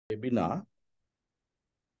webinar.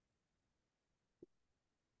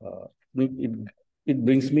 It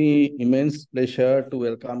brings me immense pleasure to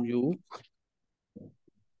welcome you to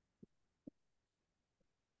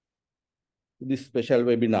this special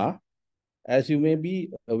webinar. As you may be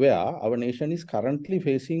aware, our nation is currently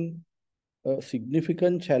facing a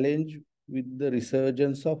significant challenge with the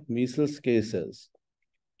resurgence of measles cases.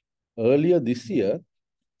 Earlier this year,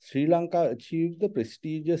 Sri Lanka achieved the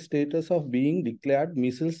prestigious status of being declared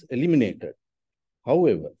measles eliminated.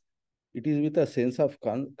 However, it is with a sense of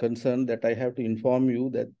concern that I have to inform you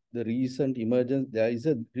that there is a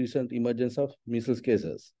recent emergence of measles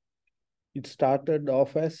cases. It started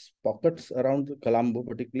off as pockets around Colombo,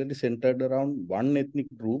 particularly centered around one ethnic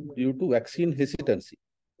group due to vaccine hesitancy.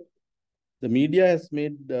 The media has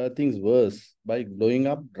made things worse by blowing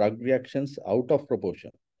up drug reactions out of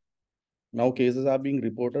proportion. Now cases are being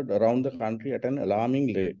reported around the country at an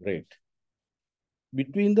alarming rate.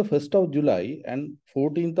 Between the 1st of July and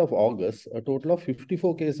 14th of August, a total of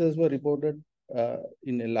 54 cases were reported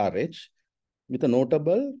in LRH, with a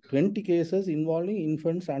notable 20 cases involving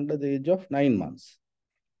infants under the age of 9 months.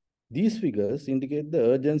 These figures indicate the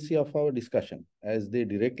urgency of our discussion as they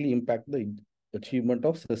directly impact the achievement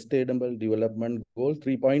of Sustainable Development Goal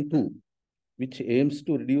 3.2, which aims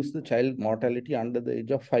to reduce the child mortality under the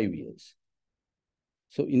age of 5 years.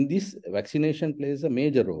 So in this, vaccination plays a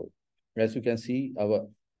major role. As you can see,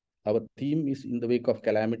 our theme is in the wake of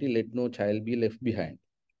calamity, let no child be left behind.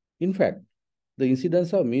 In fact, the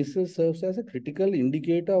incidence of measles serves as a critical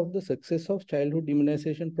indicator of the success of childhood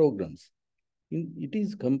immunization programs. It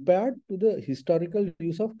is compared to the historical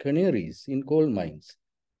use of canaries in coal mines,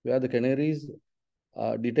 where the canaries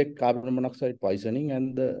detect carbon monoxide poisoning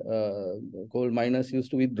and the coal miners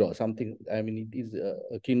used to withdraw something. I mean, it is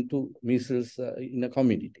akin to measles in a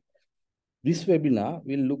community. This webinar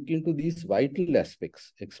will look into these vital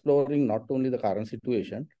aspects, exploring not only the current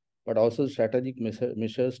situation, but also strategic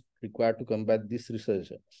measures required to combat this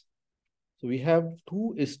resurgence. So we have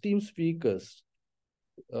two esteemed speakers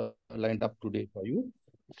lined up today for you.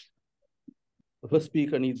 The first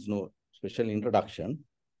speaker needs no special introduction.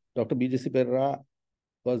 Dr. B.J.C. Perera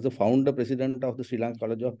was the founder president of the Sri Lanka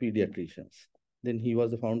College of Paediatricians. Then he was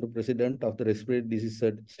the founder president of the Respiratory Disease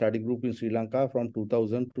Study Group in Sri Lanka from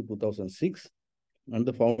 2000 to 2006, and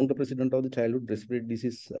the founder president of the Childhood Respiratory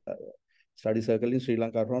Disease Study Circle in Sri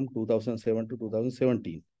Lanka from 2007 to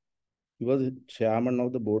 2017. He was chairman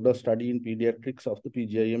of the Board of Study in Pediatrics of the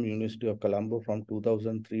PGIM University of Colombo from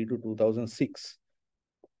 2003 to 2006.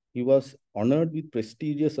 He was honored with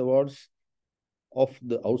prestigious awards of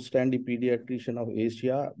the Outstanding Pediatrician of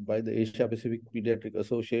Asia by the Asia Pacific Pediatric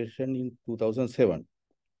Association in 2007.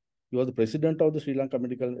 He was the president of the Sri Lanka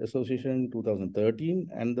Medical Association in 2013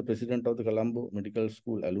 and the president of the Colombo Medical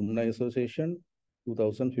School Alumni Association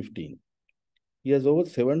 2015. He has over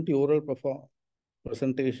 70 oral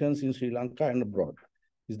presentations in Sri Lanka and abroad.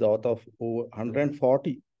 He is the author of over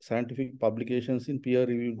 140 scientific publications in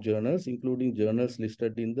peer-reviewed journals, including journals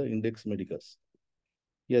listed in the Index Medicus.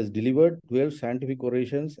 He has delivered 12 scientific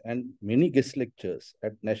orations and many guest lectures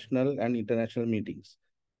at national and international meetings.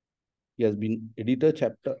 He has been editor,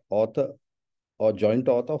 chapter, author, or joint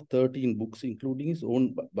author of 13 books, including his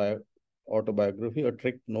own autobiography, a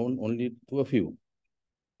trek known only to a few.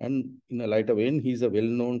 And in a lighter vein, he is a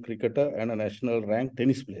well-known cricketer and a national ranked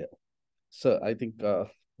tennis player. Sir, I think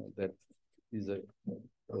that is a...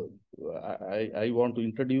 I want to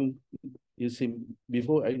introduce him.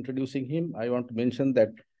 Before introducing him, I want to mention that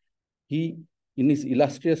he, in his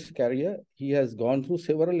illustrious career, he has gone through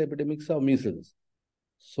several epidemics of measles.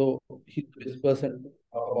 So he's the best person to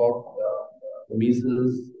talk about the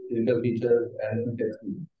measles, clinical features, and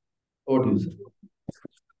testing. Over to you, sir.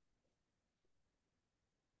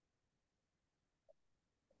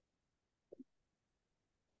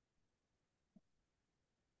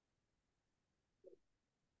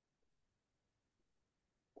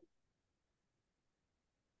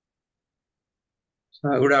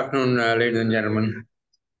 Good afternoon, ladies and gentlemen.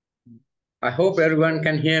 I hope everyone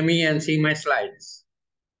can hear me and see my slides.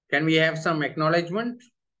 Can we have some acknowledgement?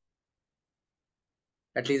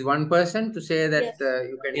 At least one person to say that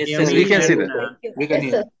you can hear me. We can see that. We can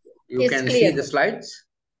hear. You can see the slides?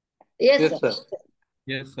 Yes, sir.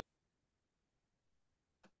 Yes, sir.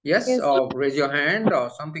 Yes, or raise your hand or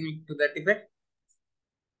something to that effect.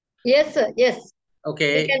 Yes, sir. Yes.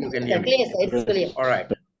 Okay, you can hear me. Clear, sir. It's clear. All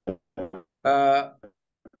right.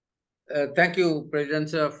 Thank you, President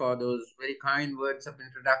Sir, for those very kind words of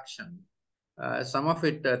introduction. Some of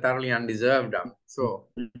it thoroughly undeserved, I'm sure.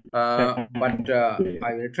 But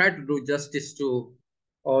I will try to do justice to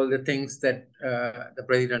all the things that the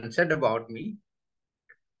President said about me.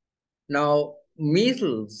 Now,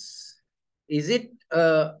 measles, is it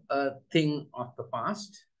a thing of the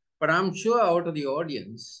past? But I'm sure out of the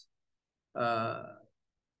audience, a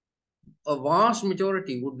vast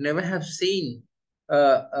majority would never have seen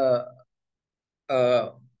uh,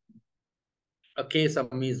 uh, a case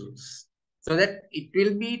of measles. So that it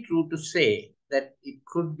will be true to say that it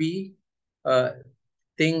could be a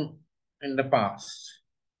thing in the past.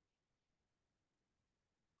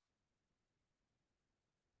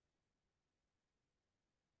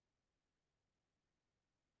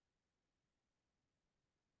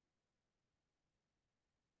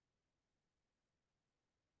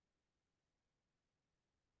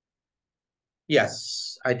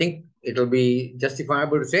 Yes, I think it will be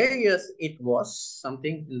justifiable to say, yes, it was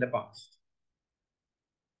something in the past.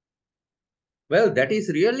 Well, that is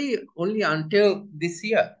really only until this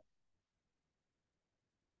year.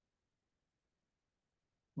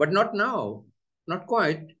 But not now, not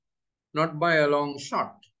quite, not by a long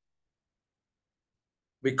shot.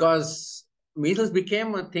 Because measles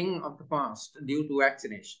became a thing of the past due to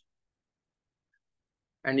vaccination.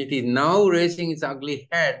 And it is now raising its ugly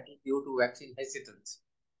head due to vaccine hesitancy.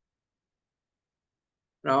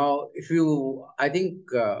 Now, I think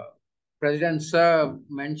President Sir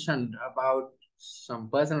mentioned about some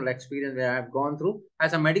personal experience that I've gone through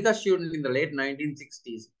as a medical student in the late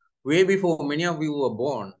 1960s, way before many of you were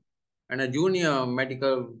born, and a junior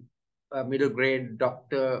medical middle grade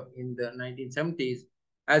doctor in the 1970s,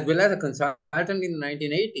 as well as a consultant in the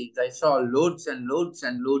 1980s. I saw loads and loads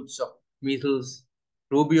and loads of measles,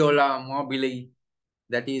 rubiola, mobile.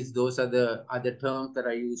 That is, those are the other terms that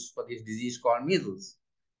I use for this disease called measles.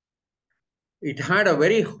 It had a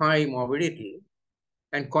very high morbidity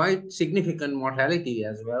and quite significant mortality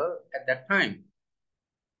as well at that time.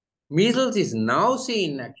 Measles is now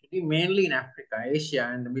seen actually mainly in Africa, Asia,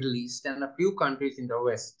 and the Middle East, and a few countries in the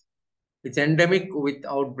West. It's endemic with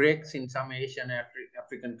outbreaks in some Asian and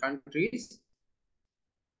African countries.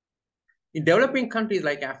 In developing countries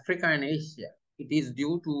like Africa and Asia, it is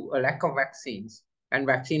due to a lack of vaccines and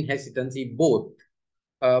vaccine hesitancy both.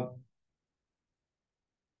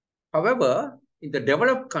 However, in the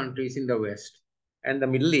developed countries in the West and the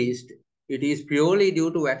Middle East, it is purely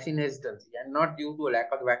due to vaccine hesitancy and not due to a lack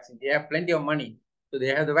of the vaccine. They have plenty of money, so they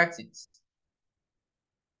have the vaccines.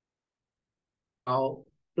 Now,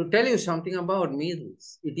 to tell you something about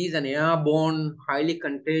measles, it is an airborne, highly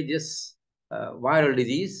contagious viral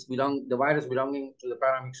disease, the virus belonging to the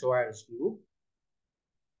paramyxovirus group.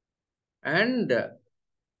 And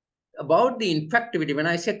about the infectivity, when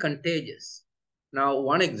I say contagious, now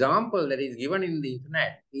one example that is given in the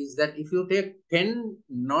internet is that if you take 10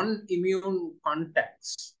 non-immune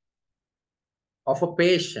contacts of a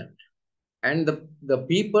patient, and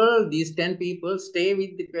these 10 people stay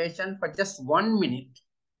with the patient for just 1 minute,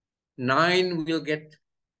 9 will get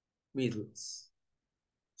measles.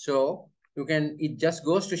 So it just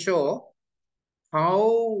goes to show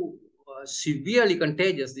how severely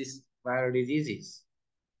contagious this viral disease is.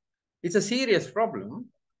 It's a serious problem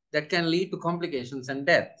that can lead to complications and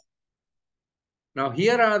death. Now,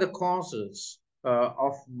 here are the causes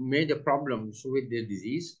of major problems with the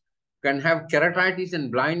disease. You can have keratitis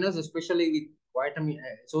and blindness, especially with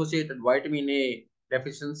associated vitamin A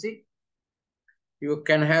deficiency. You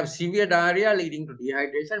can have severe diarrhea leading to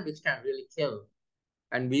dehydration, which can really kill.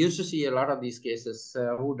 And we used to see a lot of these cases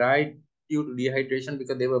who died due to dehydration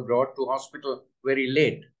because they were brought to hospital very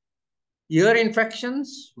late. Ear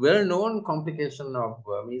infections, well-known complication of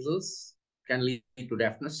measles, can lead to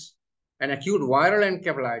deafness. And acute viral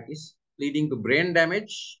encephalitis leading to brain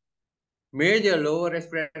damage. Major lower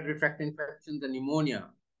respiratory tract infections and pneumonia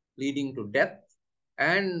leading to death.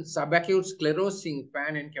 And subacute sclerosing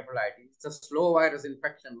panencephalitis, it's a slow virus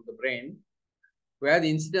infection of the brain, where the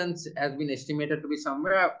incidence has been estimated to be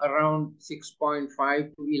somewhere around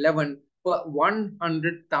 6.5 to 11 per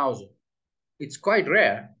 100,000. It's quite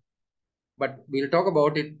rare, but we'll talk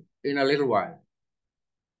about it in a little while.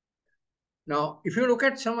 Now, if you look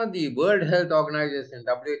at some of the World Health Organization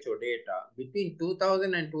WHO data, between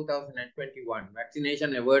 2000 and 2021,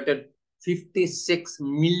 vaccination averted 56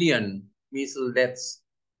 million measles deaths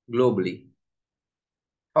globally.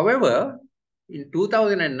 However, in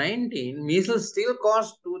 2019, measles still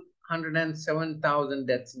caused 207,000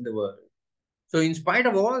 deaths in the world. So in spite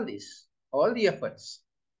of all this, all the efforts,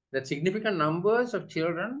 that significant numbers of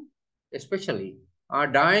children, especially, are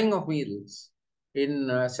dying of measles in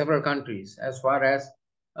several countries as far as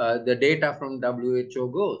the data from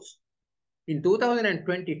WHO goes. In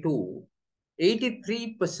 2022,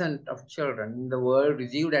 83% of children in the world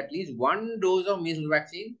received at least one dose of measles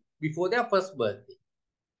vaccine before their first birthday.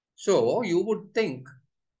 So you would think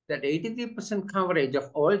that 83% coverage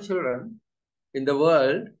of all children in the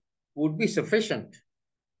world would be sufficient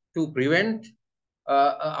to prevent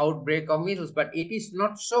an outbreak of measles, but it is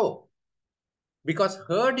not so. Because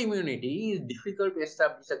herd immunity is difficult to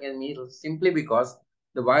establish against measles simply because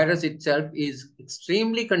the virus itself is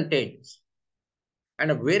extremely contagious.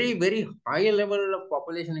 And a very, very high level of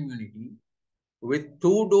population immunity with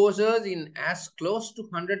 2 doses in as close to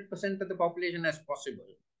 100% of the population as possible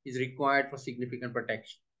is required for significant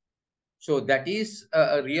protection. So that is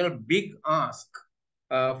a real big ask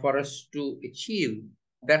for us to achieve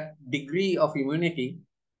that degree of immunity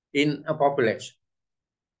in a population.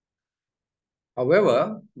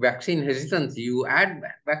 However, vaccine hesitancy, you add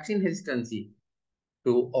vaccine hesitancy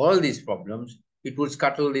to all these problems, it will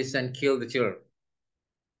scuttle this and kill the children.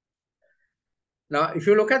 Now, if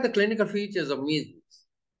you look at the clinical features of measles,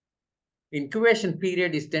 incubation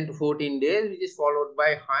period is 10 to 14 days, which is followed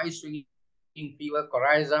by high swinging fever,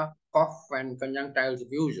 coryza, cough, and conjunctival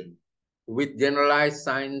effusion with generalized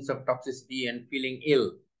signs of toxicity and feeling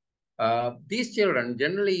ill. These children,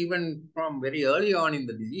 generally even from very early on in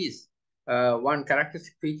the disease, one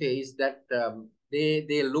characteristic feature is that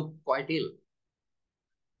they look quite ill.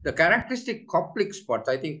 The characteristic Koplik spots,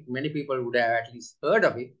 I think many people would have at least heard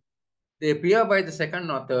of it. They appear by the 2nd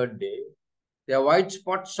or 3rd day. There are white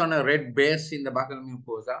spots on a red base in the buccal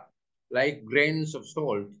mucosa, like grains of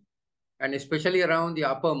salt, and especially around the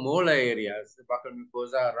upper molar areas, the buccal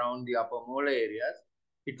mucosa around the upper molar areas.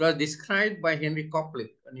 It was described by Henry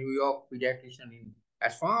Koplik, a New York pediatrician,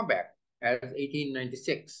 as far back as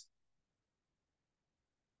 1896.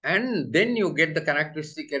 And then you get the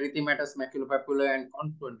characteristic erythematous maculopapular and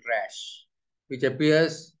confluent rash, which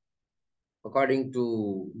appears, according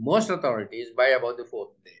to most authorities, by about the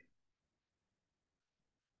 4th day.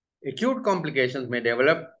 Acute complications may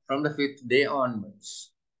develop from the 5th day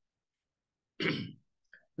onwards.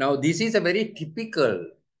 Now, this is a very typical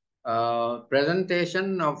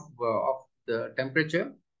presentation of the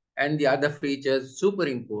temperature and the other features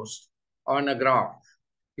superimposed on a graph.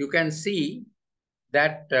 You can see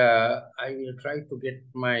that I will try to get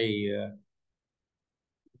my,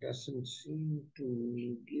 doesn't seem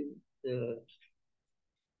to give the,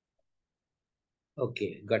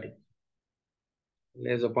 okay, got it.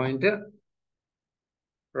 There's a pointer.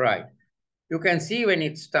 Right. You can see when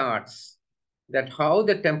it starts that how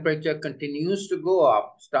the temperature continues to go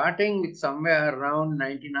up, starting with somewhere around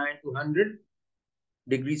 99 to 100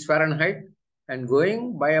 degrees Fahrenheit and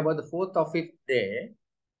going by about the 4th or 5th day,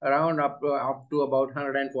 around up to about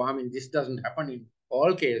 104. I mean, this doesn't happen in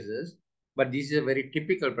all cases, but this is a very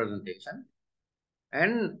typical presentation.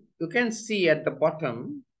 And you can see at the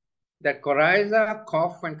bottom that coryza,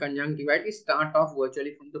 cough, and conjunctivitis start off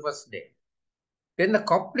virtually from the 1st day. Then the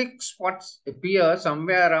Koplik spots appear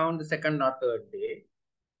somewhere around the 2nd or 3rd day.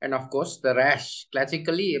 And of course, the rash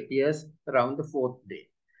classically appears around the 4th day.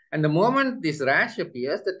 And the moment this rash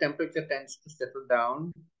appears, the temperature tends to settle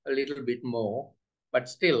down a little bit more, but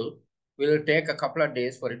still will take a couple of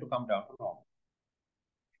days for it to come down to normal.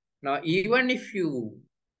 Now, even if you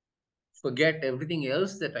forget everything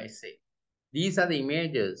else that I say, these are the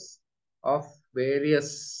images of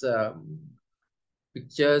various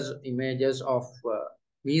pictures, images of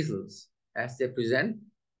measles as they present.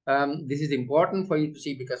 This is important for you to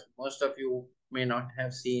see because most of you may not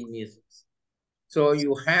have seen measles. So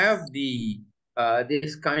you have the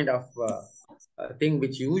this kind of thing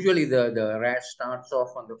which usually the rash starts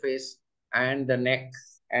off on the face and the neck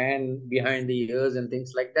and behind the ears and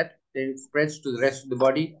things like that. Then it spreads to the rest of the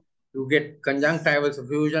body. You get conjunctival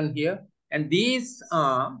effusion here. And these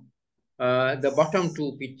are the bottom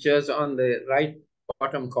 2 pictures on the right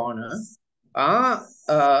bottom corner are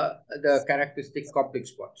the characteristic Koplik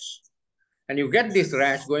spots. And you get this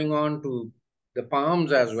rash going on to the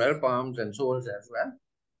palms as well, palms and soles as well.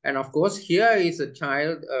 And of course, here is a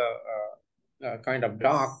child, kind of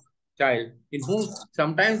dark child, in whom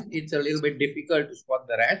sometimes it's a little bit difficult to spot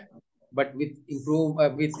the rash, but with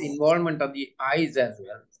involvement of the eyes as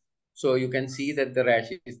well. So you can see that the rash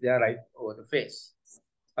is there right over the face.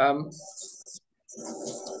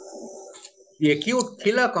 The acute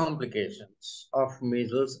killer complications of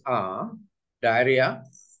measles are diarrhea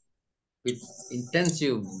with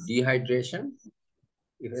intensive dehydration,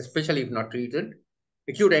 especially if not treated,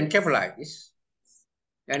 acute encephalitis,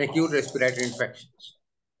 and acute respiratory infections.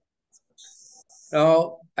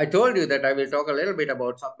 Now, I told you that I will talk a little bit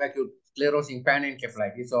about subacute sclerosing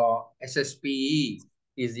panencephalitis, or SSPE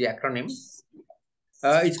is the acronym.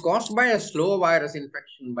 It's caused by a slow virus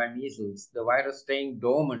infection by measles, the virus staying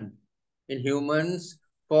dormant in humans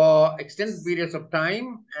for extended periods of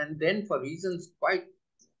time, and then for reasons quite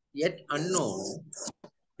yet unknown,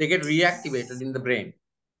 they get reactivated in the brain.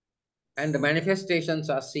 And the manifestations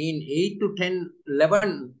are seen 8 to 10,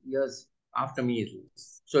 11 years after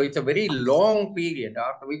measles. So it's a very long period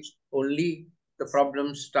after which only the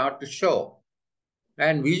problems start to show.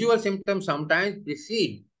 And visual symptoms sometimes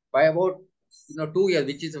precede by about 2 years,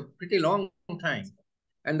 which is a pretty long time.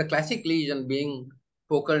 And the classic lesion being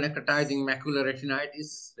focal necrotizing macular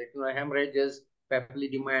retinitis, retinal hemorrhages,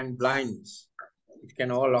 papilledema, and blindness. It can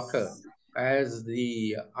all occur as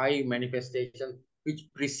the eye manifestations which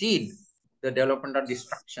precede the development or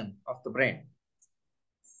destruction of the brain.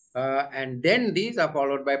 And then these are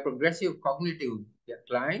followed by progressive cognitive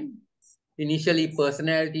decline, initially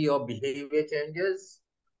personality or behavior changes,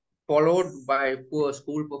 followed by poor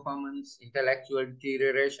school performance, intellectual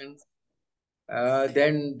deterioration.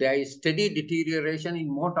 Then there is steady deterioration in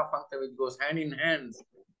motor function, which goes hand in hand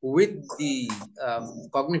with the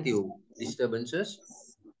cognitive disturbances.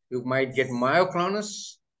 You might get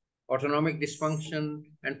myoclonus, autonomic dysfunction,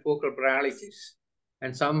 and focal paralysis.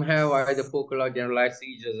 And some have either focal or generalized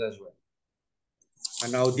seizures as well.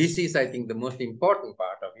 And now this is, I think, the most important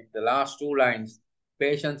part of it. The last two lines,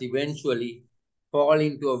 patients eventually fall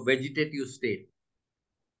into a vegetative state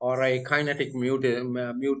or a kinetic mutism,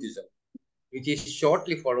 which is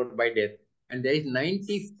shortly followed by death. And there is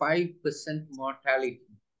 95% mortality.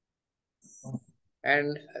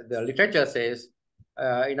 And the literature says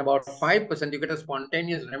in about 5% you get a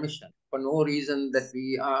spontaneous remission for no reason that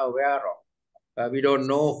we are aware of. We don't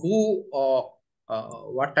know who or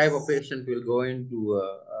what type of patient will go into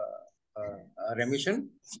a remission.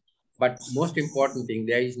 But most important thing,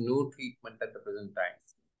 there is no treatment at the present time.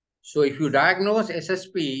 So if you diagnose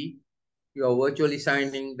SSP, you are virtually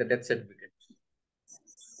signing the death certificate.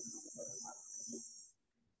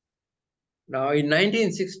 Now, in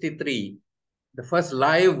 1963, the first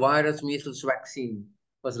live virus measles vaccine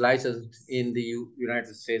was licensed in the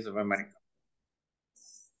United States of America.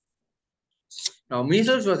 Now,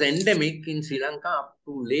 measles was endemic in Sri Lanka up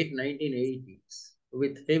to late 1980s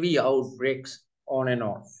with heavy outbreaks on and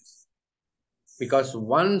off. Because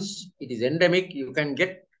once it is endemic, you can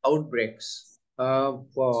get outbreaks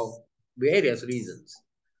for various reasons.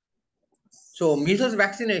 So measles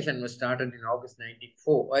vaccination was started in August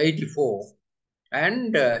 1984.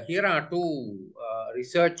 And here are two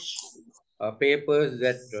research papers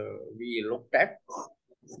that we looked at,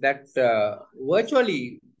 that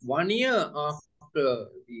virtually 1 year after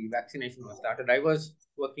the vaccination was started, I was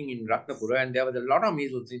working in Ratnapura, and there was a lot of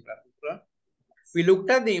measles in Ratnapura. We looked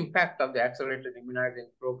at the impact of the accelerated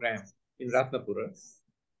immunization program in Ratnapura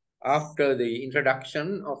after the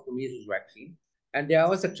introduction of the measles vaccine, and there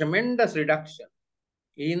was a tremendous reduction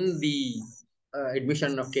in the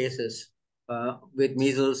admission of cases with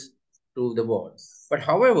measles to the ward. But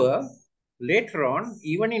however, later on,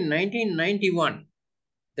 even in 1991,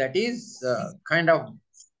 that is kind of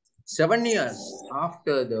 7 years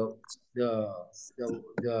after the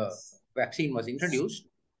vaccine was introduced,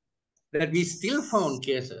 that we still found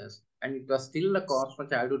cases, and it was still a cause for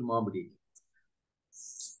childhood morbidity.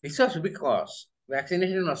 This was because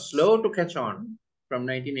vaccination was slow to catch on from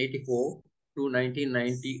 1984 to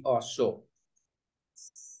 1990 or so.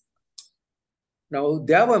 Now,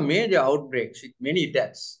 there were major outbreaks with many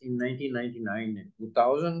deaths in 1999 and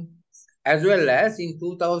 2000, as well as in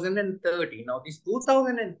 2013. Now, this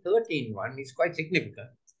 2013 one is quite significant.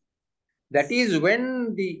 That is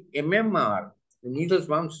when the MMR, the measles,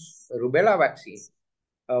 mumps, rubella vaccine,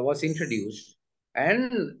 was introduced,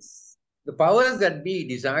 and the powers that be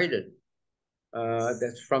decided,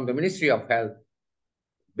 that's from the Ministry of Health,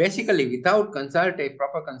 basically without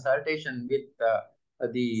proper consultation with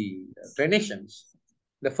the clinicians,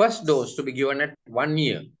 the first dose to be given at 1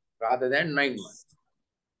 year rather than 9 months.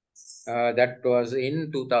 That was in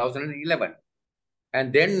 2011.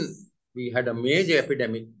 And then we had a major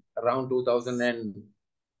epidemic around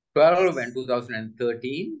 2012 and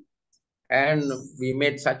 2013. And we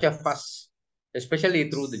made such a fuss, especially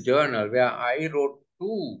through the journal, where I wrote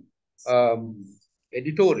 2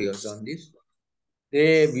 editorials on this.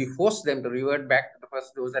 We forced them to revert back to the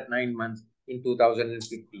first dose at 9 months in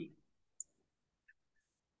 2015.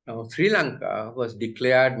 Now, Sri Lanka was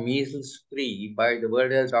declared measles-free by the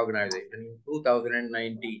World Health Organization in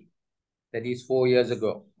 2019. That is 4 years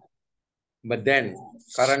ago. But then,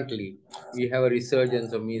 currently, we have a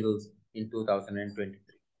resurgence of measles in 2023.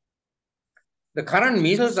 The current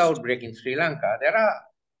measles outbreak in Sri Lanka,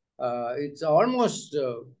 it's almost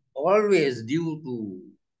always due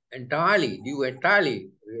entirely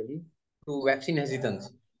really, to vaccine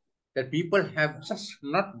hesitancy. That people have just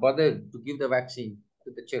not bothered to give the vaccine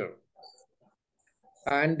to the children.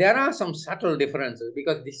 And there are some subtle differences,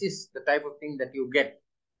 because this is the type of thing that you get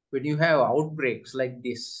when you have outbreaks like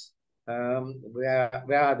this,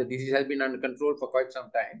 where the disease has been under control for quite some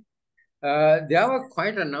time, there were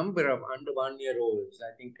quite a number of under 1-year-olds,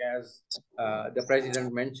 I think, as the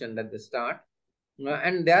president mentioned at the start.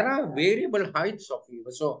 And there are variable heights of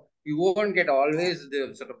fever. So you won't get always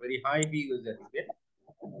the sort of very high fevers that you get.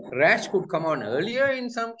 Rash could come on earlier in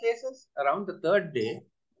some cases, around the 3rd day,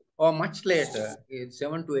 or much later,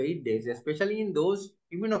 7 to 8 days, especially in those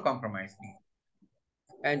immunocompromised people.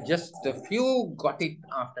 And just a few got it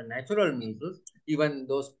after natural measles, even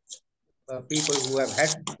those people who have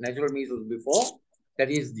had natural measles before,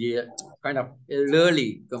 that is the kind of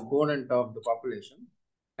elderly component of the population,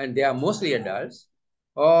 and they are mostly adults,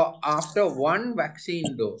 or after one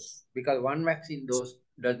vaccine dose, because one vaccine dose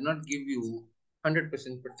does not give you 100%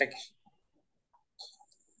 protection.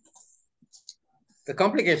 The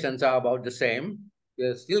complications are about the same.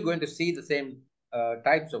 We're still going to see the same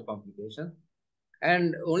types of complications,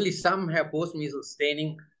 and only some have post-measles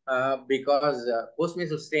staining, because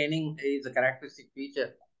post-measles staining is a characteristic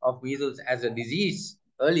feature of measles as a disease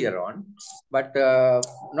earlier on, but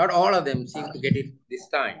not all of them seem to get it this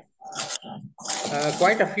time.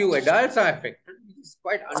 Quite a few adults are affected, which is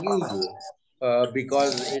quite unusual,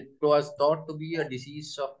 because it was thought to be a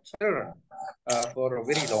disease of children for a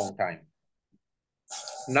very long time.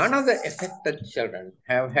 None of the affected children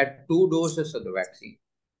have had 2 doses of the vaccine.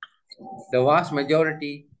 The vast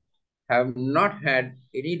majority have not had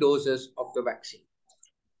any doses of the vaccine.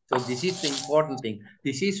 So this is the important thing.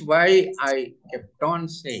 This is why I kept on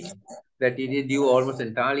saying that it is due almost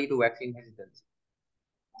entirely to vaccine hesitancy.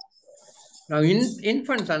 Now,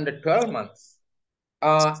 infants under 12 months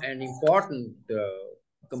are an important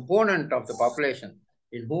component of the population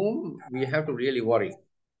in whom we have to really worry.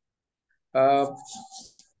 It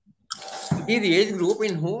is the age group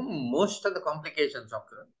in whom most of the complications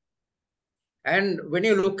occur. And when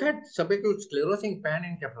you look at subacute sclerosing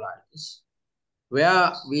panencephalitis,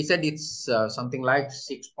 where we said it's something like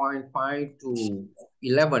 6.5 to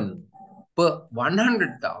 11 per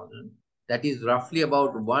 100,000, that is roughly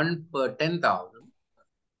about 1 per 10,000.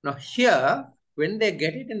 Now here, when they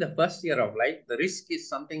get it in the first year of life, the risk is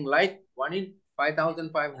something like 1 in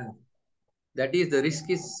 5,500. That is, the risk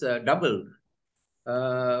is doubled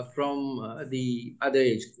from the other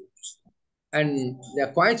age groups. And they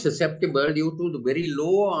are quite susceptible due to the very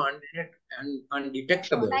low and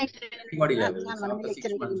undetectable antibody levels after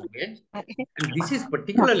 6 months of age. And this is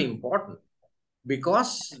particularly important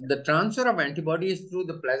because the transfer of antibodies through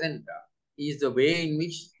the placenta is the way in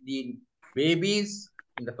which the babies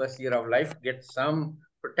in the first year of life get some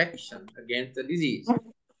protection against the disease.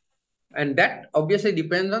 And that obviously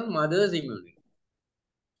depends on mother's immunity.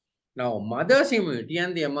 Now, mother's immunity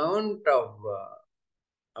and the amount of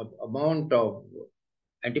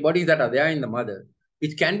antibodies that are there in the mother,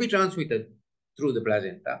 which can be transmitted through the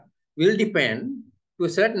placenta, will depend to a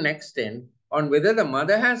certain extent on whether the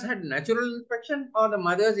mother has had natural infection or the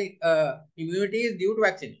mother's immunity is due to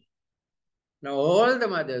vaccination. Now, all the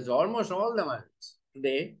mothers, almost all the mothers,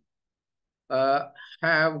 they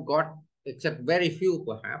have got, except very few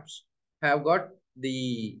perhaps, have got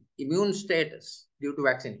the immune status due to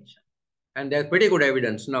vaccination. And there's pretty good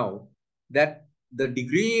evidence now that the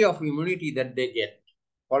degree of immunity that they get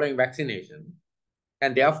following vaccination,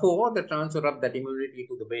 and therefore the transfer of that immunity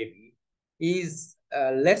to the baby, is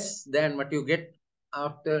less than what you get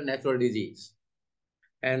after natural disease.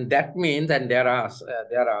 And that means, and there are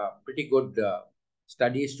pretty good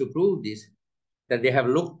studies to prove this, that they have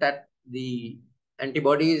looked at the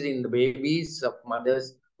antibodies in the babies of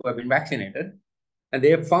mothers who have been vaccinated, and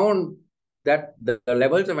they have found that the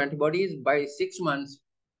levels of antibodies by 6 months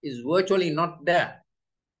is virtually not there.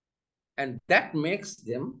 And that makes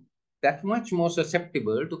them that much more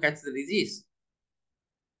susceptible to catch the disease.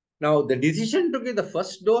 Now, the decision to give the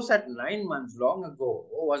first dose at 9 months long ago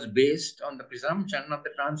was based on the presumption of the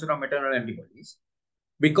transfer of maternal antibodies,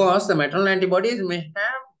 because the maternal antibodies may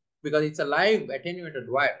have, because it's a live attenuated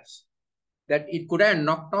virus, that it could have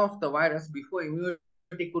knocked off the virus before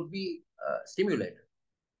immunity could be stimulated.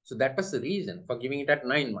 So that was the reason for giving it at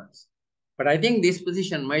 9 months. But I think this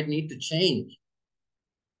position might need to change,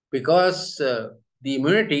 because the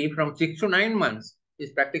immunity from 6 to 9 months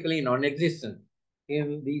is practically non-existent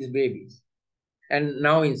in these babies. And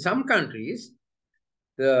now in some countries,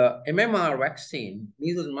 the MMR vaccine,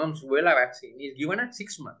 measles, mumps, rubella vaccine, is given at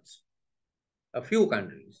 6 months. A few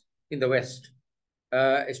countries in the West,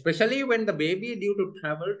 especially when the baby is due to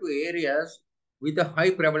travel to areas with a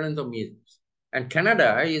high prevalence of measles. And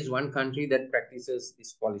Canada is one country that practices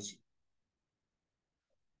this policy.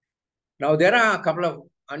 Now, there are a couple of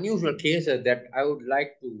unusual cases that I would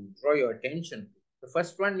like to draw your attention to. The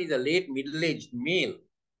first one is a late middle-aged male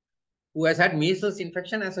who has had measles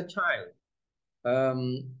infection as a child.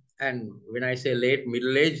 And when I say late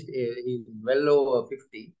middle-aged, he's well over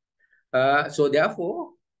 50. So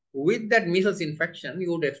therefore, with that measles infection,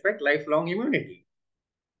 you would expect lifelong immunity.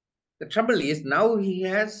 The trouble is now he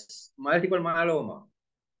has multiple myeloma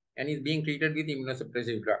and is being treated with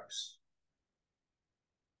immunosuppressive drugs.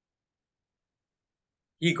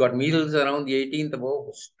 He got measles around the 18th of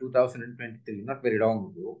August, 2023, not very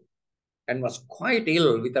long ago, and was quite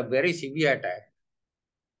ill with a very severe attack.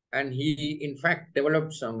 And he, in fact,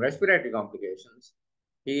 developed some respiratory complications.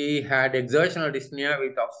 He had exertional dyspnea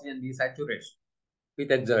with oxygen desaturation,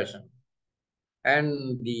 with exertion.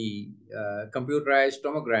 And the computerized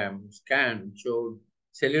tomogram scan showed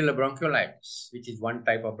cellular bronchiolitis, which is one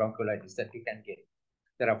type of bronchiolitis that you can get.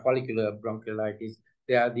 There are follicular bronchiolitis.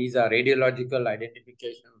 These are radiological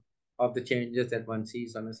identification of the changes that one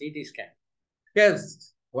sees on a CT scan. He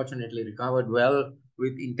has fortunately recovered well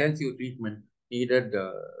with intensive treatment, needed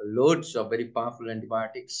loads of very powerful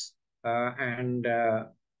antibiotics. I'm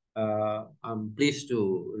pleased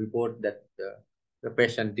to report that the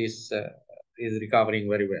patient is recovering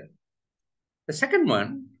very well. The second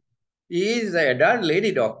one is an adult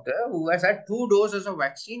lady doctor who has had 2 doses of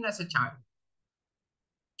vaccine as a child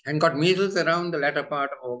and got measles around the latter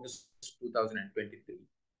part of August 2023.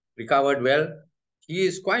 Recovered well. He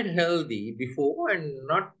is quite healthy before and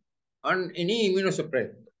not on any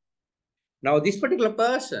immunosuppressant. Now, this particular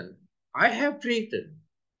person, I have treated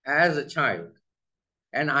as a child,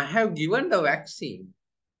 and I have given the vaccine,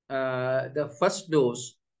 the first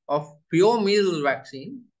dose of pure measles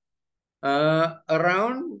vaccine,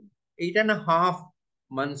 around 8.5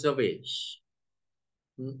 months of age.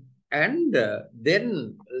 And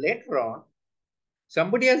then later on,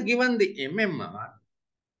 somebody has given the MMR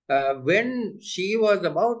when she was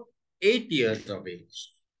about 8 years of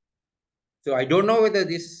age. So I don't know whether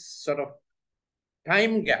this sort of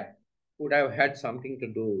time gap would have had something to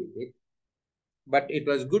do with it. But it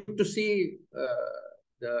was good to see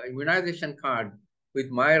the immunization card with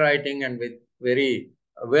my writing and with very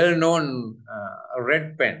well-known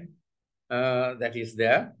red pen that is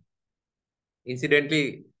there.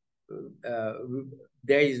 Incidentally,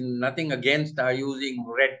 there is nothing against her using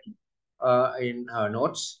red in her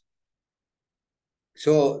notes.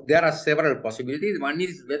 So there are several possibilities. One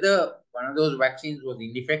is whether one of those vaccines was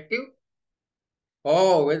ineffective,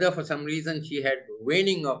 or whether for some reason she had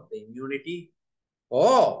waning of the immunity,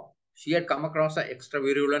 or she had come across an extra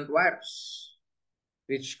virulent virus,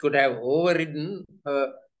 which could have overridden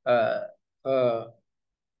her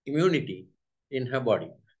immunity in her body.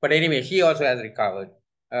 But anyway, she also has recovered.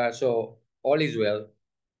 So all is well.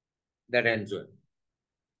 That ends well.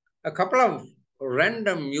 A couple of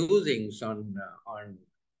random musings on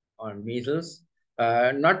measles,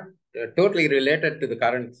 not totally related to the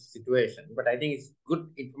current situation, but I think it's good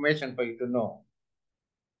information for you to know.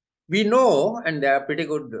 We know, and there are pretty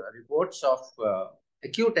good reports of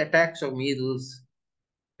acute attacks of measles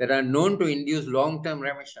that are known to induce long-term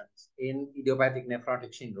remissions in idiopathic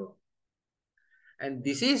nephrotic syndrome. And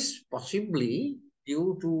this is possibly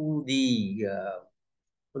due to the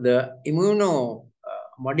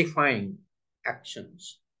immunomodifying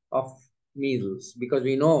actions of measles, because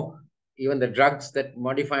we know even the drugs that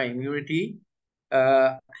modify immunity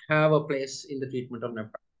have a place in the treatment of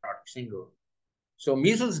nephrotic syndrome. So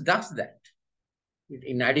measles does that. It,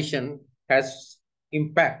 in addition, has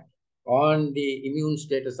impact on the immune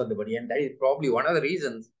status of the body, and that is probably one of the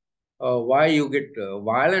reasons why you get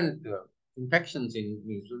violent infections in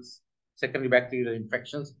measles, secondary bacterial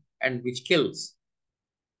infections, and which kills.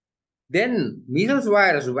 Then measles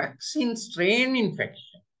virus vaccine strain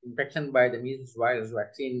infection by the measles virus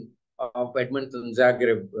vaccine of Edmonton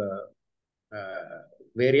Zagreb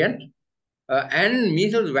variant, and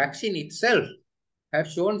measles vaccine itself have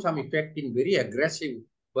shown some effect in very aggressive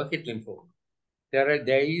Burkitt lymphoma.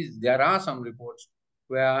 There are some reports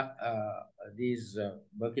where these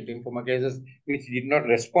Burkitt lymphoma cases which did not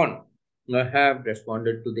respond have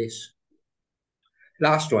responded to this.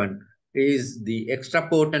 Last one is the extra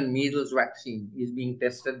potent measles vaccine is being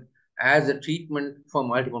tested as a treatment for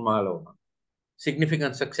multiple myeloma.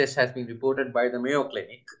 Significant success has been reported by the Mayo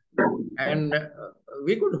Clinic. And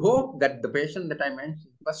we could hope that the patient that I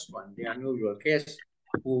mentioned, first one, the unusual case,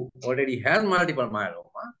 who already has multiple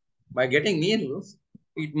myeloma, by getting measles,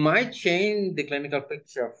 it might change the clinical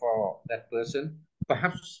picture for that person,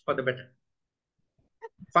 perhaps for the better.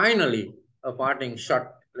 Finally, a parting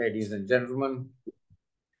shot, ladies and gentlemen.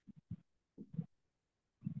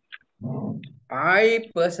 I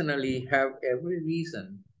personally have every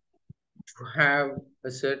reason to have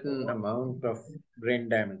a certain amount of brain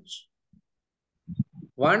damage.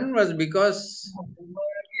 One was because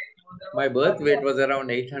my birth weight was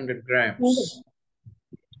around 800 grams,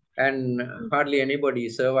 and hardly anybody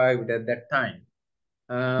survived at that time.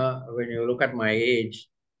 When you look at my age,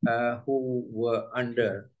 who were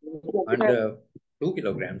under 2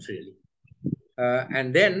 kilograms really.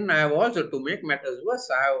 And then I have also, to make matters worse,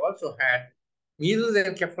 I have also had measles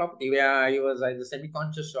encephalopathy where I was either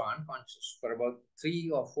semi-conscious or unconscious for about 3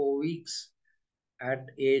 or 4 weeks at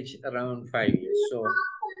age around 5 years. So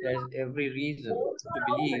there's every reason to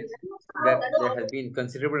believe that there has been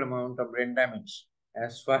considerable amount of brain damage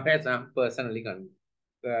as far as I'm personally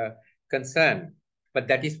concerned. But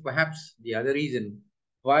that is perhaps the other reason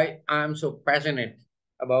why I'm so passionate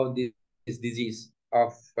about this disease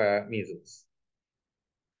of measles.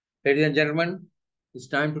 Ladies and gentlemen, it's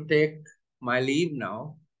time to take my leave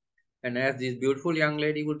now. And as this beautiful young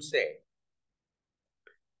lady would say,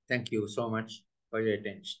 thank you so much for your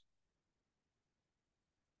attention.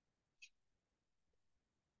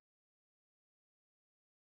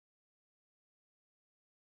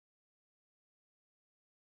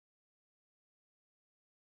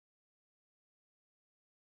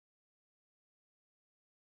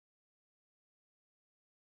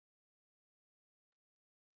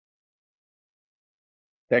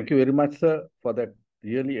 Thank you very much, sir, for that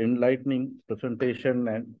really enlightening presentation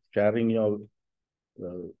and sharing your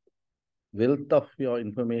wealth of your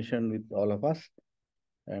information with all of us.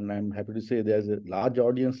 And I'm happy to say there's a large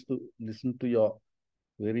audience to listen to your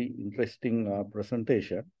very interesting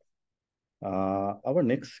presentation. Our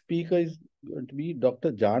next speaker is going to be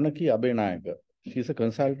Dr. Janaki Abeynayake. She's a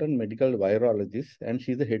consultant medical virologist and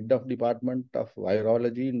she's the head of Department of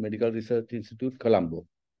Virology in Medical Research Institute, Colombo.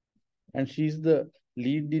 And she's the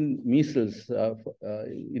lead in measles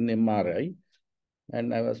in MRI.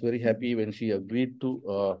 And I was very happy when she agreed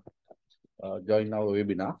to join our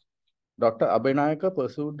webinar. Dr. Abeynayake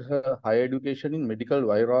pursued her higher education in medical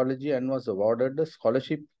virology and was awarded a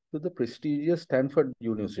scholarship to the prestigious Stanford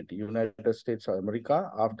University, United States of America,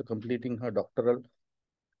 after completing her doctoral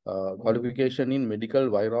qualification in medical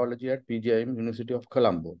virology at PGIM University of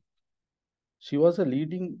Colombo. She was a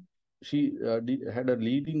leading, had a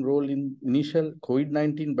leading role in initial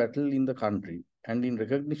COVID-19 battle in the country, and in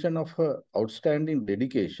recognition of her outstanding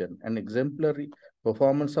dedication and exemplary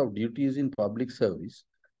performance of duties in public service,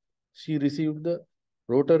 she received the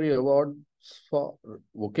Rotary Award for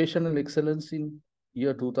Vocational Excellence in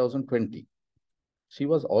year 2020. She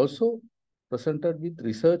was also presented with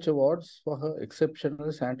research awards for her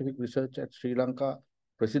exceptional scientific research at Sri Lanka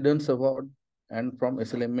President's Award and from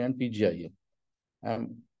SLMA and PGIM.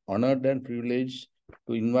 I'm honored and privileged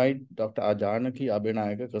to invite Dr. Janaki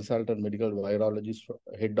Abeynayake, Consultant Medical Virologist,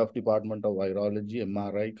 Head of Department of Virology,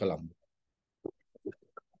 MRI, Colombo.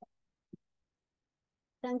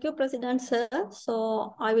 Thank you, President, sir.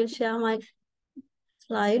 So I will share my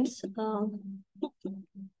slides.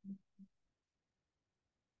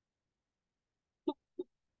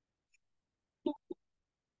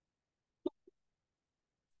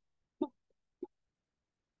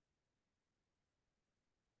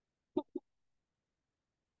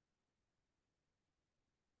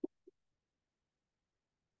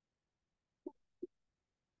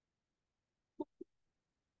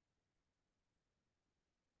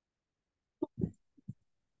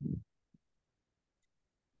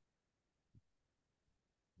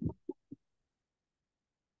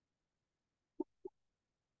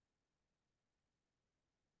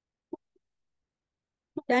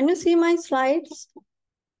 Can you see my slides?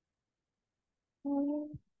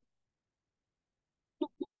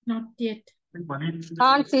 Not yet.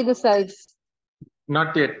 Can't see the slides.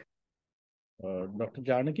 Not yet. Dr.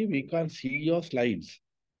 Janaki, we can't see your slides.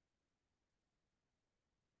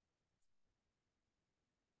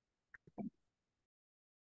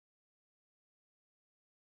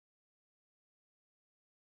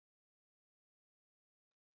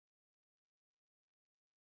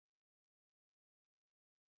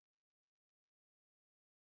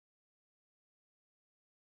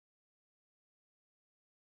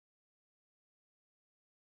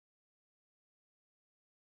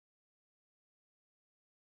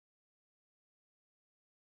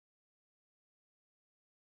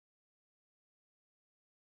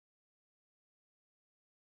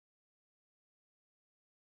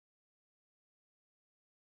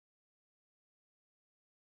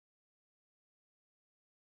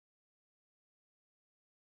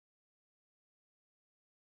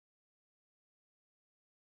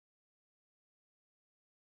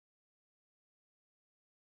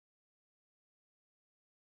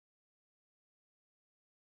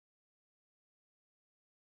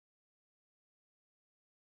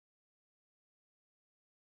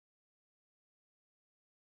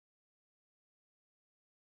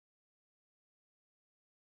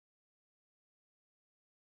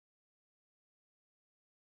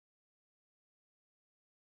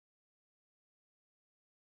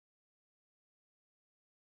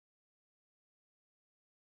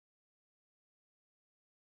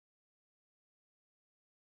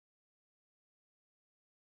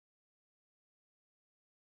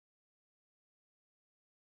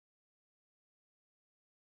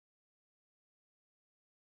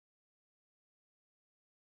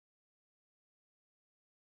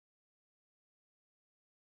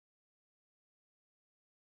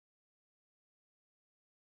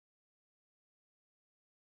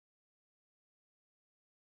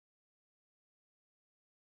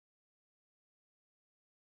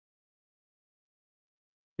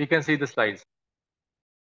 You can see the slides.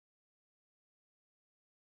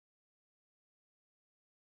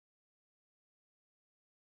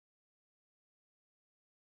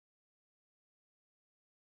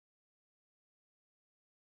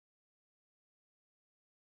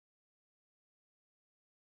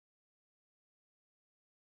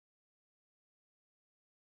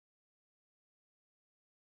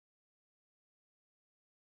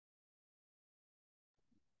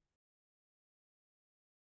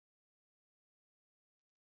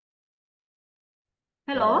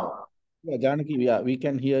 Hello. Yeah, Janaki, we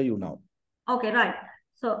can hear you now. Okay, right.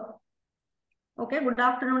 So, okay, good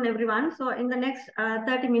afternoon, everyone. So, in the next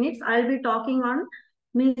 30 minutes, I'll be talking on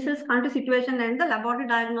measles country situation and the laboratory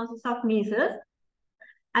diagnosis of measles.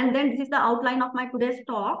 And then this is the outline of my today's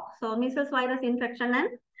talk. So, measles virus infection and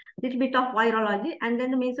little bit of virology, and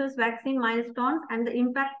then the measles vaccine milestones and the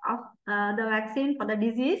impact of the vaccine for the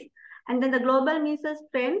disease, and then the global measles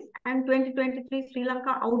trends and 2023 Sri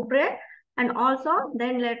Lanka outbreak, and also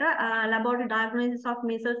then later laboratory diagnosis of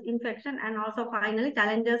measles infection, and also finally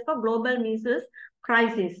challenges for global measles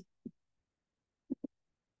crisis.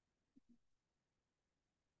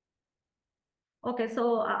 Okay,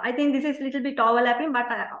 so I think this is a little bit overlapping,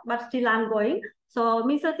 but still I'm going. So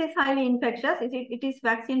measles is highly infectious. It is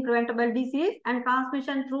vaccine preventable disease and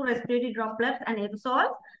transmission through respiratory droplets and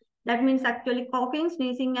aerosols. That means actually coughing,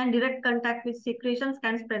 sneezing, and direct contact with secretions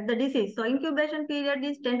can spread the disease. So incubation period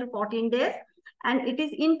is 10 to 14 days, and it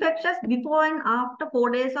is infectious before and after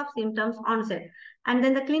 4 days of symptoms onset. And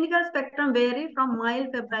then the clinical spectrum vary from mild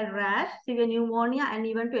febrile rash, severe pneumonia, and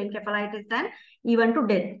even to encephalitis and even to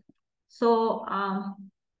death. So,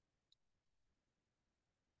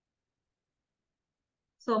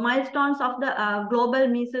 milestones of the global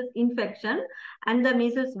measles infection and the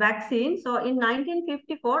measles vaccine. So in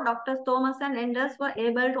 1954, Drs. Thomas and Enders were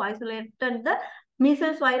able to isolate the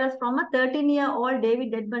measles virus from a 13-year-old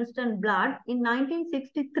David Edmonston blood. In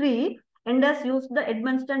 1963, Enders used the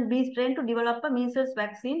Edmonston B strain to develop a measles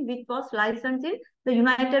vaccine, which was licensed in the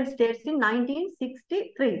United States in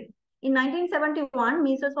 1963. In 1971,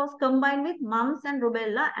 measles was combined with mumps and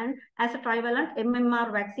rubella, and as a trivalent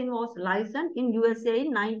MMR vaccine was licensed in USA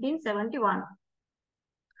in 1971.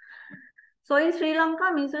 So in Sri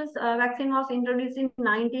Lanka, measles vaccine was introduced in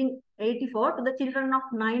 1984 to the children of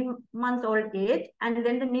 9 months old age, and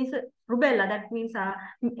then the measles rubella, that means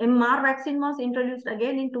MR vaccine was introduced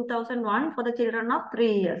again in 2001 for the children of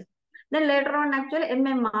 3 years. Then later on, actually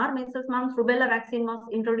MMR, measles mumps rubella vaccine was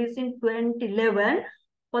introduced in 2011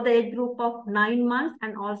 for the age group of 9 months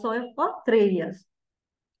and also for 3 years.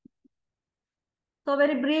 So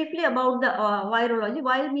very briefly about the virology.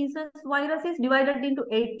 While measles virus is divided into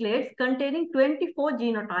 8 clades containing 24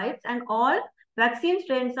 genotypes, and all vaccine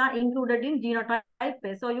strains are included in genotype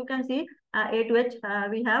A. So you can see A to H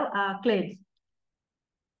we have clades.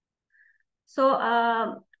 So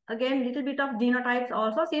again, little bit of genotypes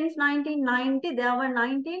also. Since 1990, there were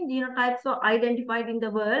 19 genotypes were identified in the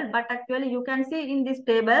world, but actually you can see in this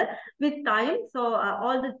table with time, so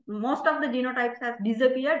most of the genotypes have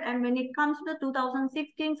disappeared, and when it comes to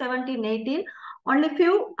 2016, 17, 18, only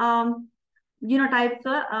few genotypes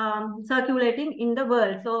are circulating in the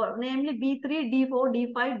world. So namely B3, D4,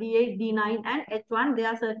 D5, D8, D9, and H1, they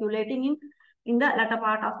are circulating in the latter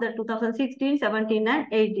part of the 2016, 17, and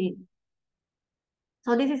 18.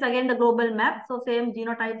 So this is again the global map. So same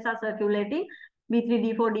genotypes are circulating B3,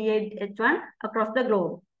 D4, D8, H1 across the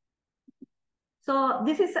globe. So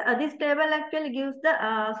this is this table actually gives the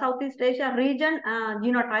Southeast Asia region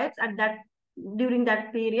genotypes at during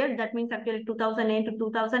that period. That means actually 2008 to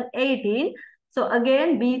 2018. So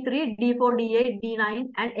again B3, D4, D8, D9,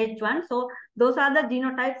 and H1. So those are the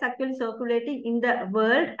genotypes actually circulating in the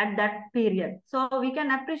world at that period. So we can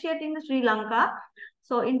appreciate in Sri Lanka.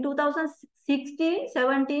 So in 2016,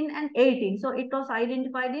 17, and 18, so it was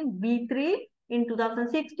identified in B3. In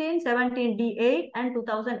 2016, 17, D8, and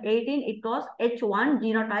 2018, it was H1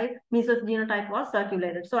 genotype, measles genotype was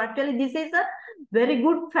circulated. So actually, this is a very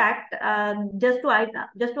good fact. Just to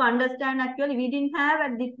understand, actually, we didn't have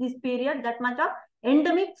at this period that much of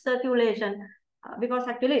endemic circulation because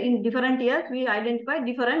actually in different years we identified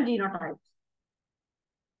different genotypes.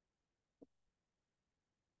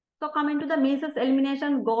 So coming to the measles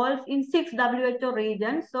elimination goals in 6 WHO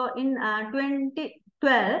regions. So in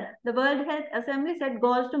 2012, the World Health Assembly set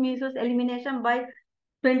goals to measles elimination by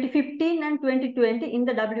 2015 and 2020 in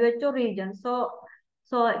the WHO region. So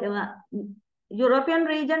European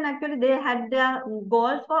region, actually, they had their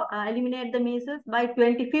goals for eliminate the measles by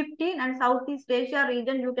 2015, and Southeast Asia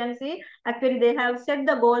region, you can see, actually, they have set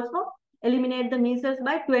the goals for eliminate the measles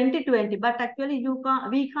by 2020. But actually,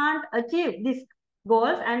 we can't achieve this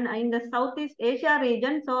goals, and in the Southeast Asia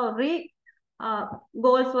region, so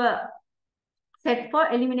goals were set for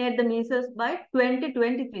eliminate the measles by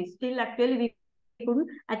 2023. Still, actually, we couldn't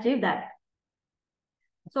achieve that.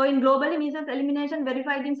 So in globally, measles elimination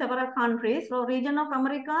verified in several countries. So region of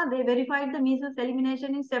America, they verified the measles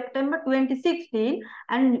elimination in September 2016,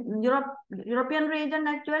 and European region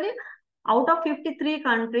actually, out of 53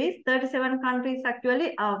 countries, 37 countries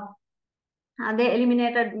actually they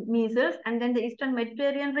eliminated measles. And then the Eastern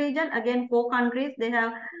Mediterranean region, again 4 countries they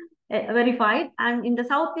have verified, and in the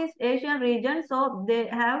Southeast Asian region, so they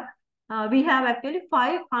have we have actually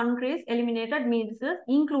 5 countries eliminated measles,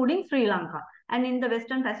 including Sri Lanka. And in the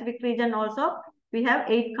Western Pacific region also, we have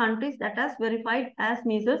 8 countries that has verified as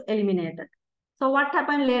measles eliminated. So what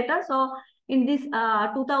happened later? So in this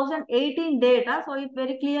 2018 data, so it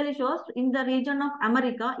very clearly shows in the region of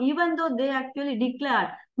America, even though they actually declared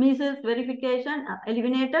measles verification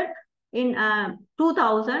eliminated in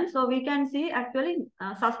 2000, so we can see actually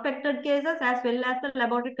suspected cases as well as the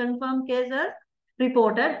laboratory confirmed cases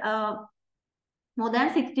reported more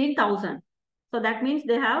than 16,000. So that means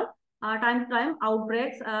they have time-to-time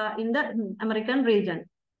outbreaks in the American region.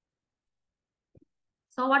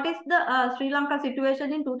 So what is the Sri Lanka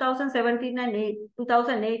situation in 2017 and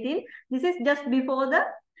 2018? This is just before the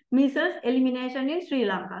measles elimination in Sri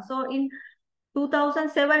Lanka. So in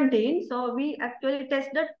 2017, so we actually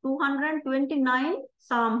tested 229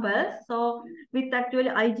 samples. So with actually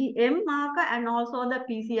IgM marker and also the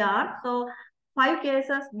PCR. So 5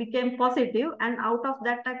 cases became positive, and out of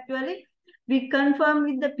that actually we confirmed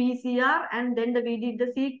with the PCR, and then we did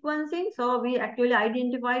the sequencing. So we actually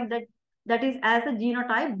identified that is as a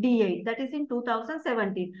genotype D8. That is in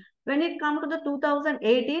 2017. When it comes to the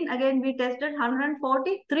 2018, again we tested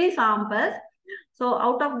 143 samples. So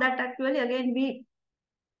out of that actually again we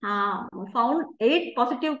found 8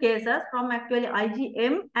 positive cases from actually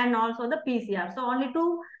IgM and also the PCR. So only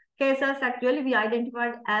 2 cases actually we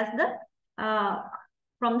identified as the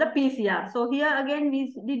from the PCR. So here again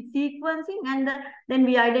we did sequencing, and then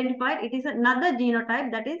we identified it is another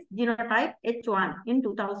genotype, that is genotype H1 in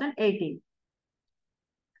 2018.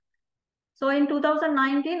 So in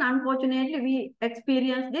 2019, unfortunately, we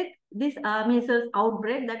experienced this measles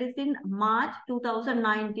outbreak, that is in March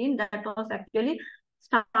 2019. That was actually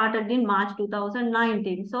started in March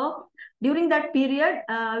 2019. So during that period,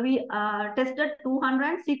 we tested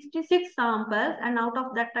 266 samples, and out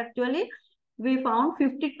of that actually we found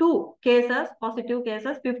 52 cases, positive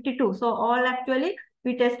cases, 52. So all actually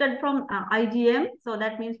we tested from IgM, so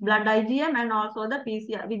that means blood IgM, and also the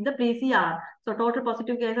PCR with the PCR. So total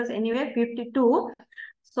positive cases anyway 52.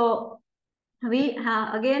 So we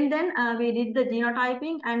again then we did the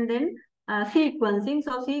genotyping and then sequencing.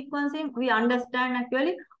 So sequencing, we understand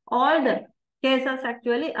actually all the cases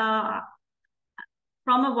actually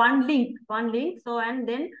from a one link. So and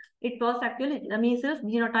then it was actually the measles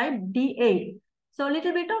genotype D8. So a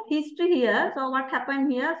little bit of history here. So what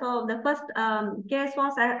happened here? So the first case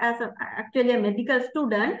was actually a medical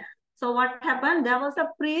student. So what happened? There was a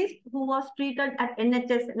priest who was treated at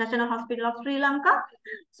NHS, National Hospital of Sri Lanka.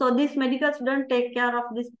 So this medical student take care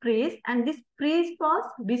of this priest, and this priest was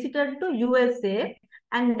visited to USA.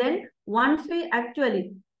 And then once we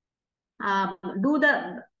actually do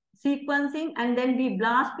the sequencing and then we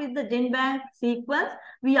blast with the GenBank sequence,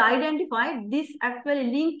 we identified this actually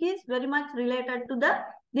link is very much related to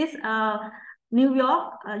this New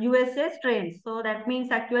York, USA strains. So that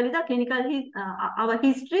means actually the clinical our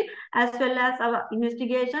history as well as our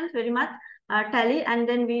investigations very much tally, and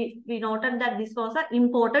then we noted that this was an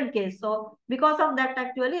imported case. So because of that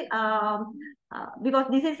actually, because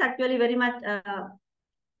this is actually very much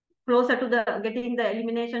closer to the getting the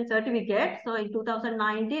elimination certificate. So in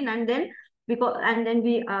 2019, and then we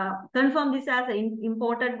confirmed this as an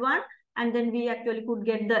imported one, and then we actually could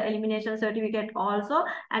get the elimination certificate also.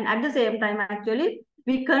 And at the same time, actually,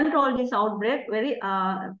 we controlled this outbreak very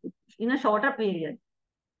in a shorter period.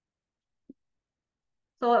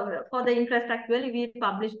 So for the interest, actually, we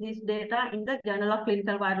published this data in the Journal of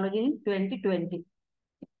Clinical Virology in 2020.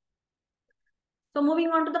 So moving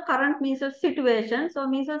on to the current measles situation. So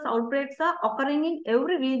measles outbreaks are occurring in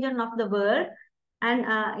every region of the world. And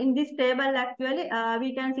in this table, actually,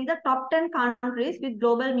 we can see the top 10 countries with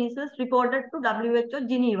global measles reported to WHO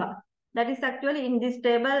Geneva. That is actually in this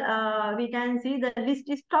table, we can see the list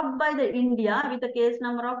is topped by the India with a case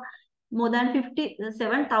number of more than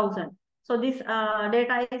 57,000. So this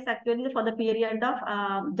data is actually for the period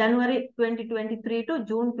of January 2023 to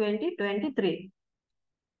June 2023.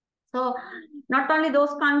 So not only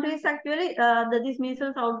those countries actually, this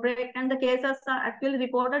measles outbreak and the cases are actually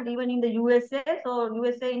reported even in the USA. So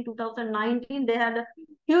USA in 2019, they had a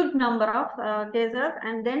huge number of cases,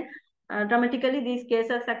 and then dramatically these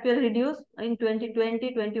cases actually reduced in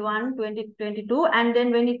 2020, 21, 2022. And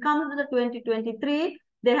then when it comes to the 2023,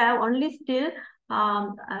 they have only still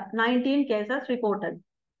 19 cases reported.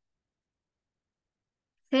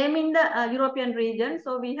 Same in the European region.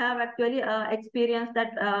 So we have actually experienced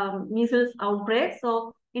that measles outbreak.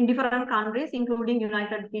 So in different countries, including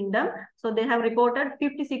United Kingdom, so they have reported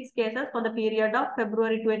 56 cases for the period of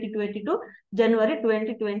February 2022 to January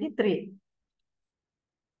 2023.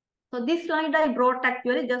 So this slide I brought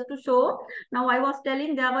actually just to show. Now I was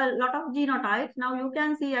telling there were a lot of genotypes. Now you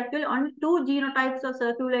can see actually only 2 genotypes are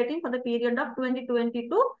circulating for the period of 2022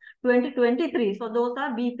 to 2023. So those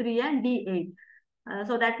are B3 and D8.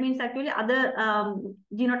 So that means actually other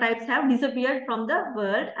genotypes have disappeared from the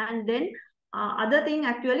world. And then other thing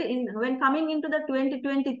actually, when coming into the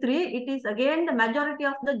 2023, it is again the majority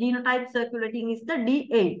of the genotypes circulating is the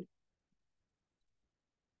D8.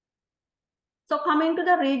 So coming to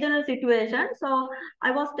the regional situation, so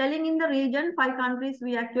I was telling in the region, 5 countries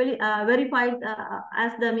we actually verified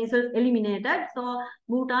as the measles eliminated. So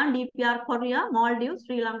Bhutan, DPR, Korea, Maldives,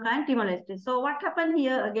 Sri Lanka, and Timor-Leste. So what happened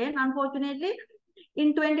here again, unfortunately,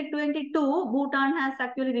 in 2022, Bhutan has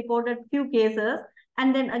actually reported few cases.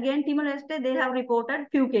 And then again, Timor-Leste, they have reported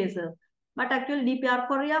few cases. But actually, DPR,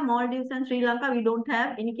 Korea, Maldives, and Sri Lanka, we don't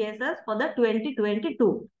have any cases for the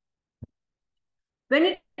 2022. When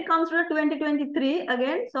it comes to the 2023,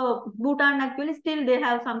 again, so Bhutan actually still they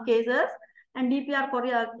have some cases. And DPR,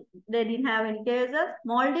 Korea, they didn't have any cases.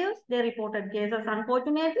 Maldives, they reported cases,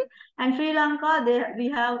 unfortunately. And Sri Lanka, we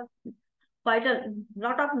have quite a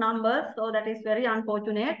lot of numbers, so that is very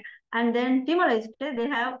unfortunate. And then Timor-Leste, they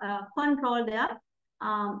have controlled their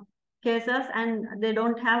cases, and they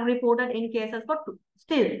don't have reported any cases for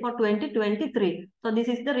 2023. So this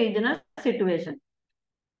is the regional situation.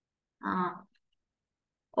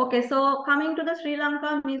 Okay, so coming to the Sri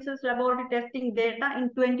Lanka measles laboratory testing data in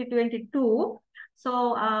 2022.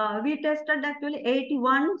 So we tested actually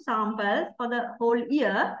 81 samples for the whole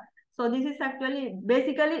year. So this is actually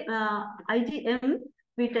basically IgM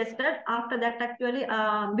we tested. After that actually,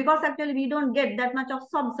 because actually we don't get that much of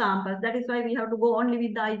sub-samples. That is why we have to go only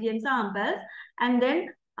with the IgM samples. And then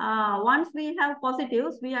once we have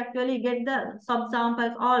positives, we actually get the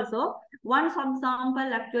sub-samples also. One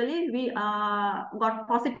sub-sample actually we got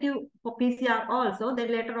positive for PCR also.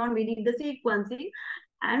 Then later on we did the sequencing.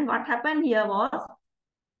 And what happened here was,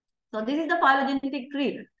 so this is the phylogenetic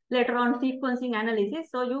tree. Later on sequencing analysis.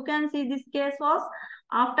 So you can see this case was,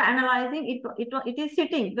 after analyzing it is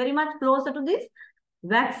sitting very much closer to this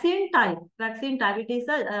vaccine type. It is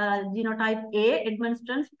a genotype A,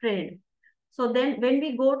 Edmundston strain. So then when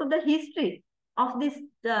we go to the history of this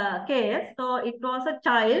case, so it was a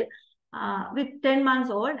child with 10 months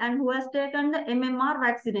old and who has taken the MMR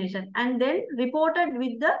vaccination and then reported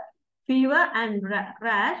with the fever and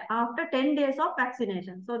rash after 10 days of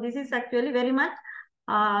vaccination. So this is actually very much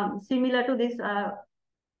similar to this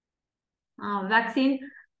vaccine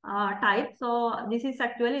type. So this is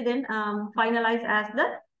actually then finalized as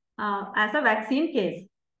a vaccine case.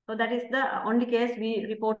 So that is the only case we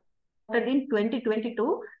reported in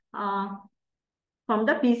 2022 from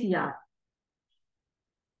the PCR.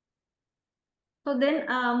 So then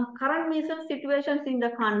current measles situations in the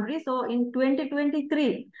country. So in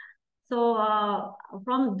 2023, so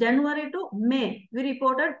from January to May, we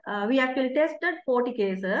reported, we actually tested 40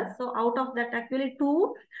 cases. So out of that, actually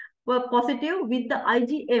 2 were positive with the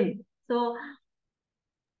IgM. So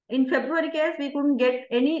in February case, we couldn't get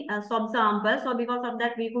any sub-samples. So because of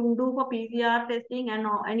that, we couldn't do for PCR testing and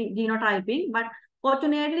any genotyping. But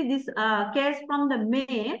fortunately, this case from the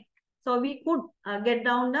May, so we could get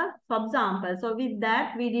down the sub-sample. So with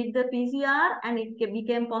that, we did the PCR and it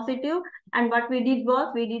became positive. And what we did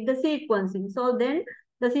was, we did the sequencing. So then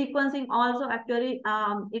the sequencing also actually,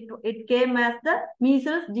 it came as the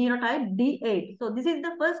measles genotype D8. So this is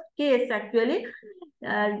the first case actually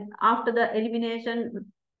after the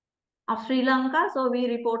elimination of Sri Lanka. So we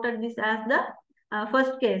reported this as the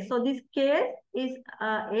first case. So this case is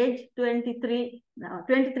age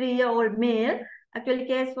 23-year-old male. Actually,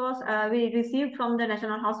 case was we received from the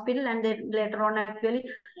National Hospital, and then later on actually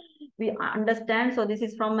we understand. So this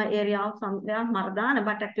is from an area of somewhere Mardana,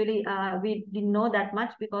 but actually we didn't know that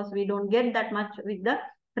much because we don't get that much with the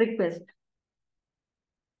request.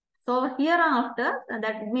 So hereafter,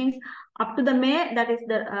 that means up to the May, that is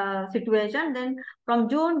the situation. Then from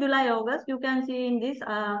June, July, August, you can see in this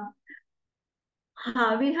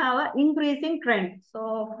we have an increasing trend.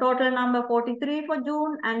 So total number 43 for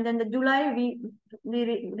June, and then the July we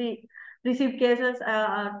received cases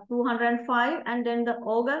 205, and then the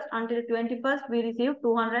August until 21st we received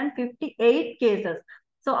 258 cases.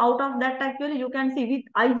 So out of that, actually, you can see with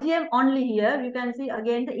IgM only here, you can see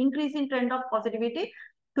again the increasing trend of positivity.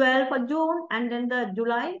 12 for June, and then the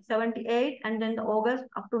July 78, and then the August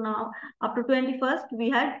up to now, up to 21st, we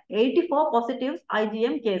had 84 positive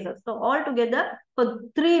IgM cases. So altogether, for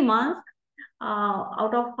 3 months,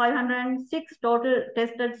 out of 506 total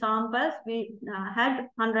tested samples, we had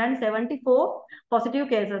 174 positive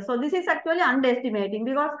cases. So this is actually underestimating,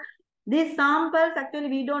 because these samples actually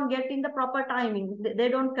we don't get in the proper timing. They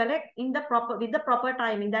don't collect in the proper with the proper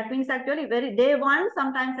timing. That means actually very day one,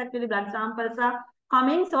 sometimes actually blood samples are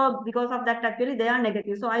coming. So because of that, actually they are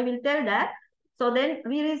negative. So I will tell that. So then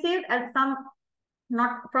we received at some,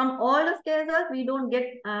 not from all the cases, we don't get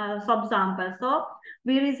subsamples. So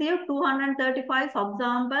we received 235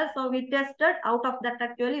 subsamples. So we tested, out of that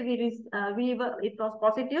actually it was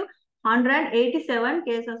positive. 187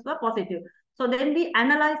 cases were positive. So then we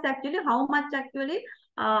analyzed actually how much actually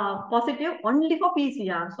positive only for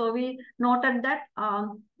PCR. So we noted that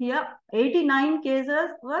here 89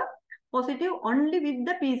 cases were positive only with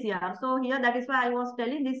the PCR. So here, that is why I was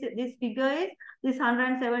telling this figure is, this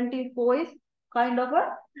 174 is kind of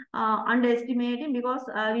a underestimating, because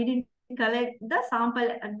we didn't collect the sample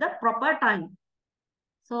at the proper time.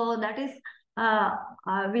 So that is,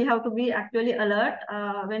 we have to be actually alert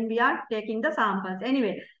when we are taking the samples.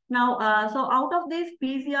 Anyway, now, so out of these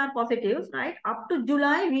PCR positives, right, up to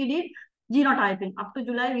July, we did genotyping. Up to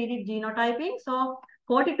July, we did genotyping. So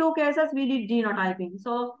 42 cases, we did genotyping.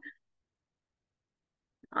 So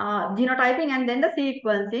genotyping and then the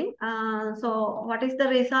sequencing. So what is the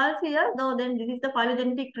results here? So then this is the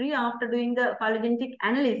phylogenetic tree after doing the phylogenetic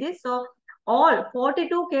analysis. So all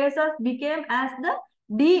 42 cases became as the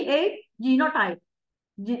D8 genotype,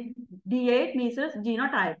 D8 measles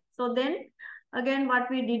genotype. So then again, what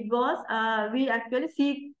we did was we actually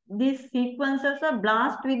see these sequences are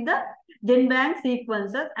blast with the GenBank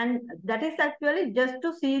sequences, and that is actually just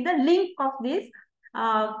to see the link of these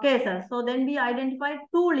cases. So then we identified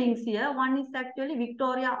 2 links here. One is actually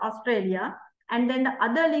Victoria, Australia, and then the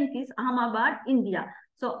other link is Ahmedabad, India.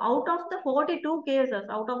 So out of the 42 cases,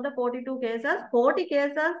 40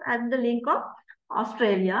 cases had the link of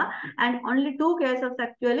Australia, and only 2 cases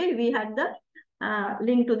actually we had the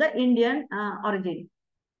link to the Indian origin.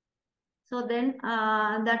 So then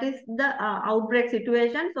that is the outbreak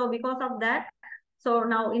situation. So because of that, so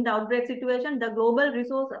now in the outbreak situation, the global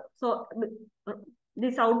resource, so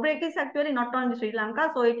this outbreak is actually not only Sri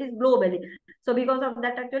Lanka, so it is globally. So because of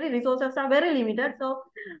that, actually resources are very limited. So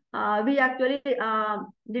we actually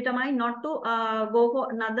determine not to go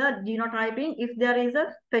for another genotyping if there is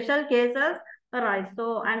a special cases arise.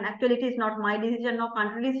 So, and actually it is not my decision or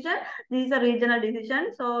country decision. This is a regional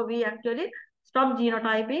decision. So we actually stopped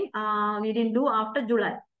genotyping. We didn't do after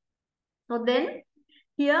July. So then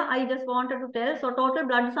here I just wanted to tell, so total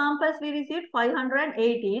blood samples we received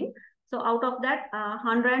 518. So out of that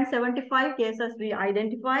 175 cases we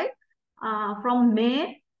identified from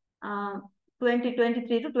May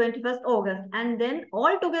 2023 to 21st August. And then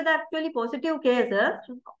altogether actually positive cases.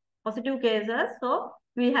 So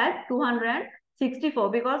we had 264,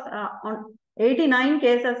 because on 89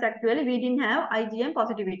 cases actually we didn't have IgM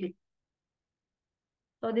positivity.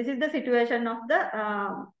 So this is the situation of the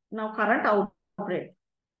now current outbreak.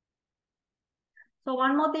 So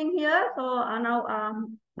one more thing here. So now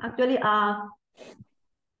actually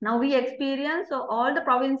now we experience, so all the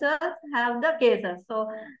provinces have the cases. So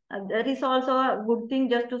there is also a good thing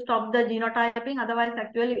just to stop the genotyping. Otherwise,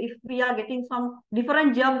 actually, if we are getting some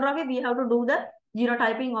different geography, we have to do the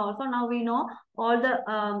genotyping also. Now we know all the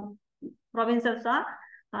provinces are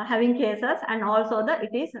having cases, and also it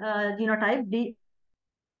is genotype D.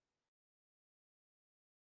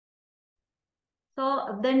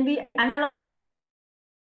 So then we analyze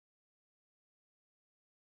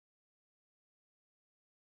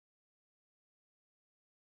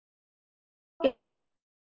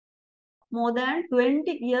more than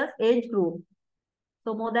 20 years age group.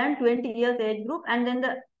 So more than 20 years age group, and then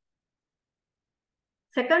the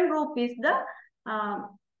second group is the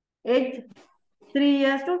age 3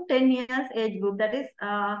 years to 10 years age group. That is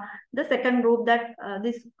the second group that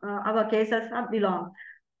our cases belong.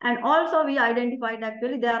 And also we identified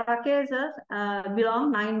actually there are cases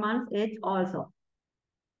belong 9 months age also.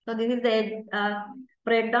 So this is the age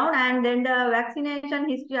breakdown, and then the vaccination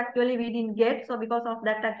history actually we didn't get. So because of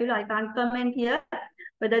that, actually I can't comment here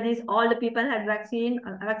whether all the people had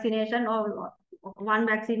vaccination or one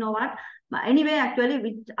vaccine or what. But anyway, actually,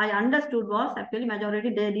 which I understood was actually majority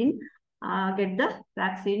they didn't get the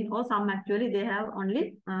vaccine, or some actually they have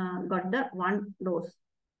only got the one dose.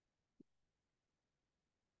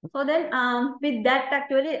 So then with that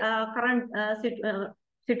actually current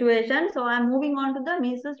situation, so I'm moving on to the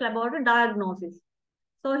measles laboratory diagnosis.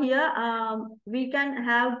 So here we can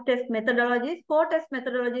have test methodologies, 4 test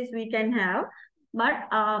methodologies we can have. But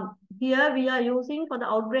here we are using for the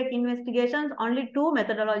outbreak investigations only 2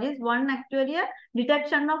 methodologies. One actually a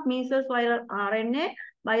detection of measles viral RNA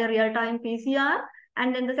by a real-time PCR.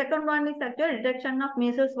 And then the second one is actually detection of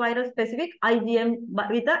measles virus specific IgM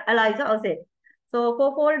with a ELISA assay. So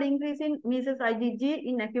 4-fold increase in measles IgG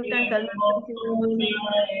in acute and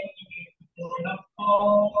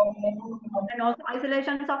and also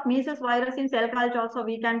isolations of measles virus in cell culture also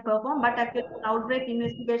we can perform, but actually outbreak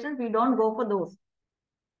investigations we don't go for those.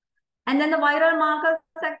 And then the viral markers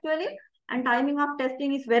actually and timing of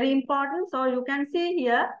testing is very important. So you can see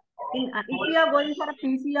here if we are going for a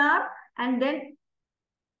PCR and then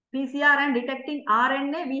PCR and detecting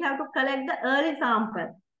RNA, we have to collect the early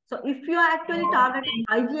sample. So if you are actually targeting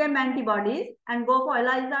IgM antibodies and go for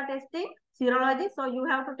ELISA testing, serology, so you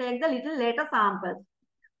have to take the little later samples.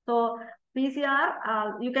 So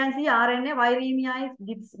PCR, you can see RNA viremia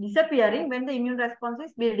is disappearing when the immune response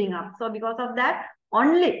is building up. So because of that,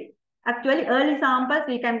 only actually early samples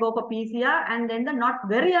we can go for PCR, and then the not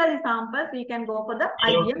very early samples we can go for the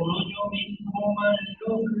IgM.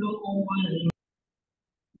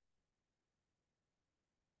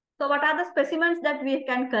 So what are the specimens that we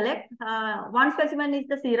can collect? One specimen is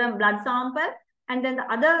the serum blood sample, and then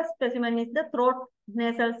the other specimen is the throat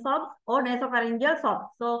nasal swabs or nasopharyngeal swabs.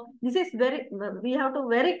 So this is we have to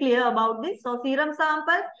very clear about this. So serum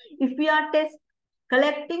samples, if we are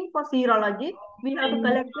collecting for serology, we have to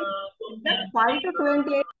collect it 5 to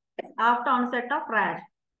 28 days after onset of rash.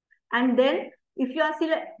 And then if you are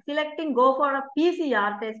go for a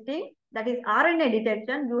PCR testing, that is RNA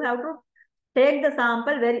detection, you have to take the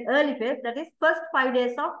sample very early phase, that is first 5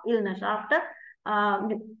 days of illness after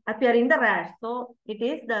appearing the rash. So it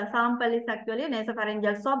is the sample is actually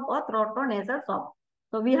nasopharyngeal swab or throat or nasal swab.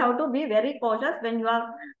 So we have to be very cautious when you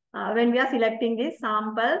are when we are selecting these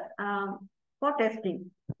samples for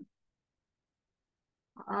testing.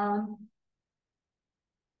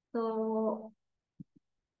 So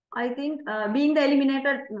I think being the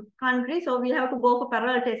eliminated country, so we have to go for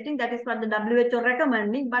parallel testing. That is what the WHO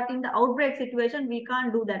recommending. But in the outbreak situation, we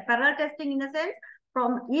can't do that. Parallel testing in the sense,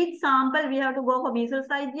 from each sample, we have to go for measles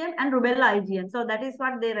IgM and rubella IgM. So that is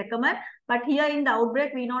what they recommend. But here in the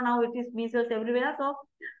outbreak, we know now it is measles everywhere. So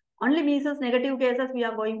only measles negative cases, we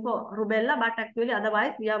are going for rubella. But actually,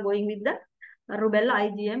 otherwise, we are going with the rubella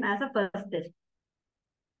IgM as a first test.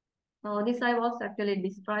 So this I was actually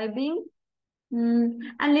describing.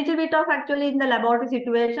 And little bit of actually in the laboratory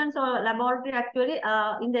situation. So laboratory actually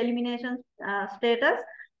in the elimination status,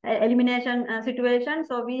 elimination situation.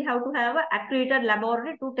 So we have to have an accredited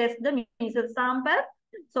laboratory to test the measles sample.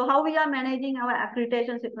 So how we are managing our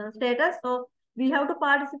accreditation status? So we have to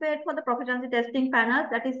participate for the proficiency testing panels,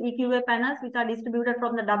 that is EQA panels, which are distributed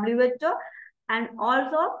from the WHO, and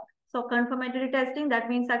also so confirmatory testing, that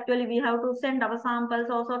means actually we have to send our samples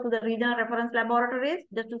also to the regional reference laboratories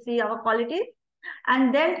just to see our quality.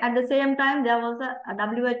 And then at the same time, there was a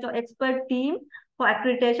WHO expert team for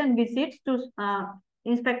accreditation visits to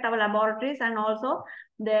inspect our laboratories, and also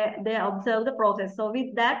they observe the process. So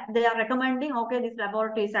with that, they are recommending, okay, this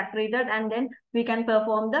laboratory is accredited, and then we can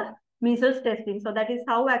perform the measles testing. So that is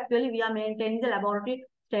how actually we are maintaining the laboratory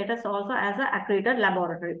status also as an accredited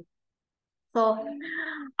laboratory. So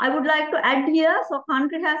I would like to add here, so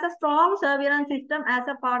country has a strong surveillance system as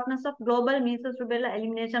a partners of global measles rubella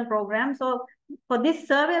elimination program. So for this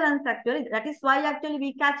surveillance actually, that is why actually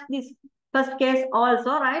we catch this first case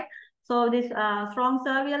also, right? So this strong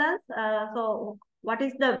surveillance, so what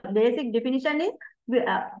is the basic definition is,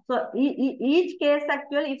 so each case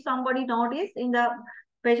actually, if somebody noticed in the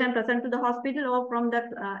patient present to the hospital or from the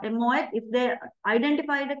MOH, if they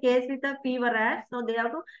identify the case with a fever rash, so they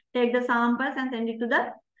have to take the samples and send it to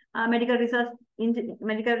the medical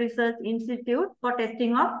research institute for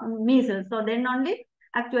testing of measles. So then only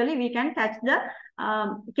actually we can catch the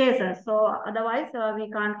cases. So otherwise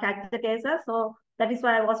we can't catch the cases. So that is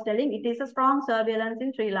why I was telling it is a strong surveillance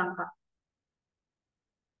in Sri Lanka.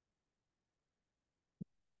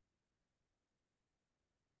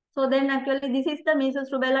 So then actually this is the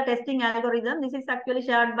measles rubella testing algorithm. This is actually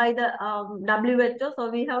shared by the WHO. So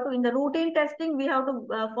we have to, in the routine testing, we have to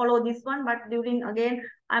follow this one. But during, again,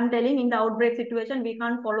 I'm telling in the outbreak situation, we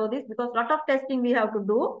can't follow this because a lot of testing we have to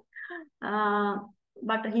do.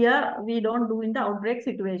 but here we don't do in the outbreak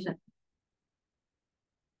situation.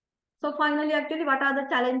 So finally, actually, what are the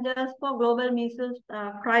challenges for global measles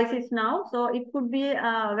crisis now? So it could be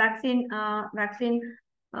vaccine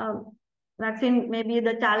may be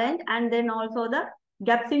the challenge, and then also the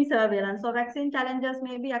gaps in surveillance. So vaccine challenges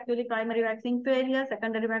may be actually primary vaccine failure,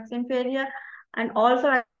 secondary vaccine failure, and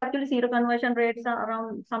also actually seroconversion rates are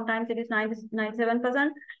around, sometimes it is 97%.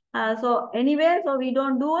 So anyway, so we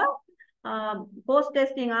don't do a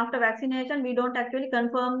post-testing after vaccination. We don't actually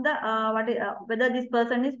confirm the whether this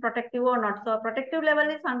person is protective or not. So protective level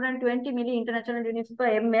is 120 milli international units per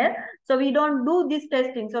ml. So we don't do this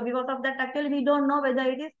testing. So because of that, actually we don't know whether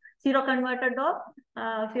it is seroconverted or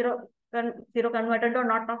seroconverted or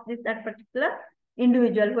not of that particular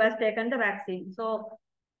individual who has taken the vaccine. So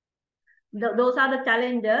those are the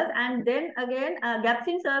challenges. And then again, gaps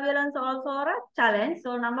in surveillance also are a challenge.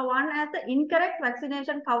 So number one, as the incorrect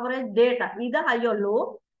vaccination coverage data, either high or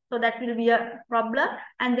low. So that will be a problem.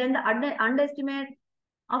 And then the underestimate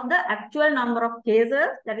of the actual number of cases,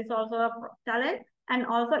 that is also a challenge. And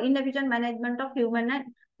also inefficient management of human and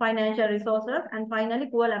financial resources. And finally,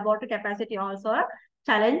 poor laboratory capacity also a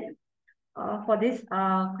challenge for this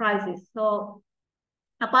crisis. So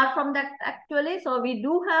apart from that, actually, so we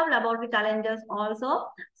do have laboratory challenges also.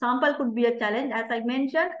 Sample could be a challenge, as I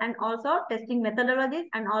mentioned, and also testing methodologies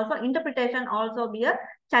and also interpretation also be a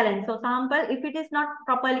challenge. So sample, if it is not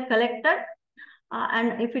properly collected,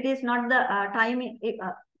 and if it is not the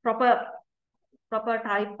proper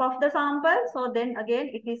type of the sample, so then again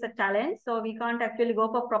it is a challenge. So we can't actually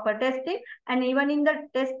go for proper testing. And even in the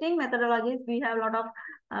testing methodologies, we have a lot of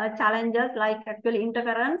challenges, like actually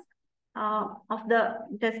interference of the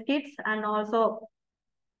test kits, and also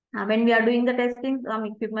when we are doing the testing, some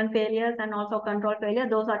equipment failures and also control failure,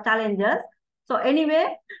 those are challenges. So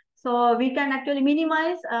anyway, so we can actually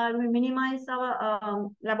minimize our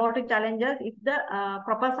laboratory challenges if the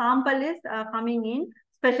proper sample is coming in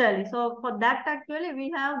specially. So for that, actually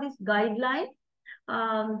we have this guideline.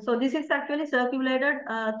 So this is actually circulated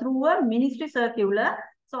through a ministry circular.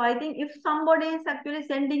 So I think if somebody is actually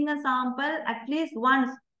sending a sample, at least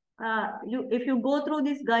once, if you go through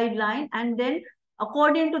this guideline, and then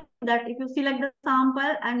according to that, if you select the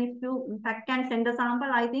sample and if you in fact can send the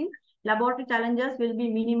sample, I think laboratory challenges will be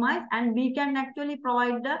minimized, and we can actually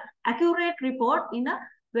provide the accurate report in a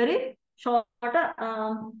very shorter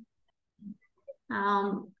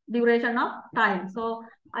duration of time. So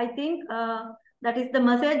I think that is the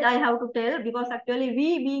message I have to tell, because actually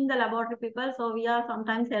we being the laboratory people, so we are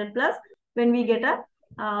sometimes helpless when we get a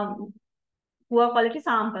poor quality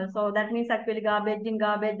sample. So that means actually garbage in,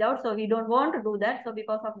 garbage out. So we don't want to do that. So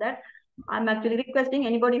because of that, I'm actually requesting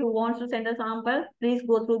anybody who wants to send a sample, please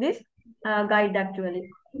go through this guide actually.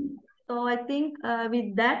 So I think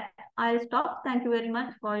with that, I'll stop. Thank you very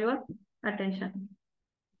much for your attention.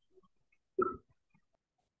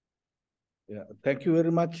 Yeah, thank you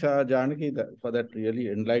very much, Janaki, for that really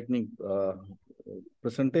enlightening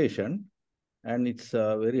presentation. And it's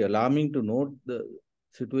very alarming to note the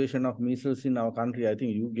situation of measles in our country. I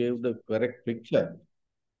think you gave the correct picture.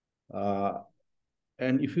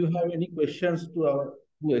 And if you have any questions to our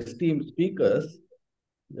two esteemed speakers,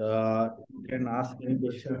 you can ask any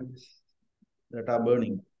questions that are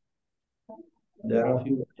burning. There are a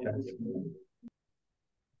few questions.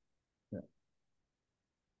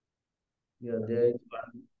 Yeah, there is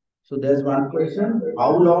one. So there's one question.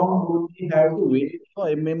 How long would we have to wait for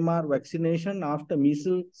MMR vaccination after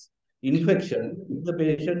measles infection if the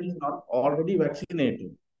patient is not already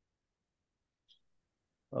vaccinated?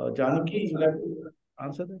 Janaki, you have to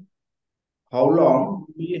answer that. How long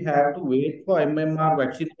do we have to wait for MMR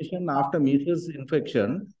vaccination after measles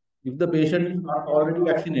infection if the patient is not already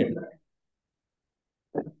vaccinated?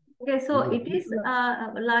 Okay, so it is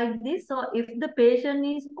like this. So if the patient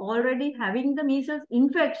is already having the measles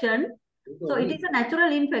infection, so it is a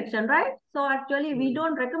natural infection, right? So actually we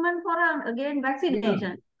don't recommend for again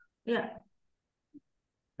vaccination. Yeah.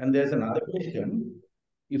 And there's another question.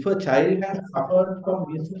 If a child has suffered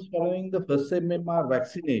from measles following the first MMR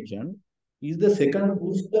vaccination, is the second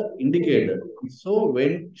booster indicated? If so,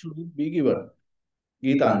 when should it be given?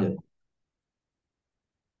 Geetanjali.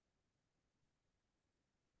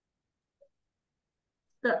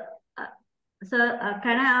 So,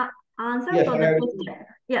 can I answer? Yes, so the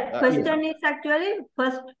question, question is actually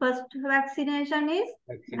first vaccination is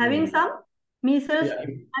having some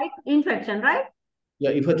measles-like infection, right?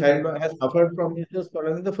 Yeah, if a child has suffered from measles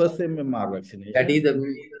following the first MMR vaccination. That is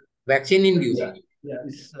the vaccine induced. Yeah,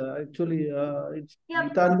 it's actually, it's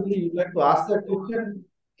Geetanjali, you like to ask that question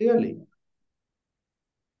clearly.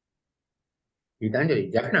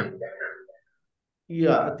 Geetanjali, Jaffna.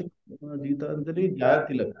 Yeah, I think Geetanjali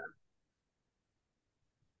Jayatilak.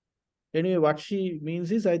 Anyway, what she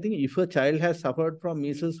means is, I think if a child has suffered from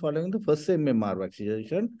measles following the first MMR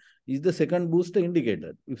vaccination, is the second booster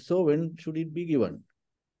indicated? If so, when should it be given?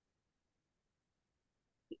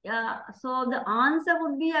 So the answer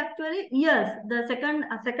would be actually yes. The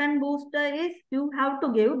second booster is you have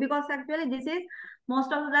to give, because actually this is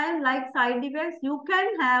most of the time like side effects. You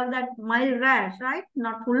can have that mild rash, right?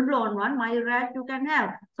 Not full blown one, mild rash you can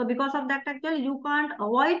have. So because of that, actually you can't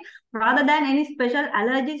avoid, rather than any special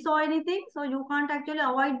allergies or anything. So you can't actually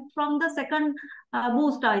avoid from the second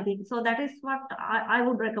booster, I think. So that is what I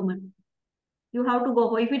would recommend. You have to go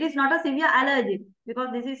for, if it is not a severe allergy, because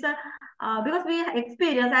this is a because we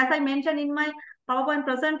experience, as I mentioned in my PowerPoint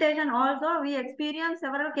presentation also, we experience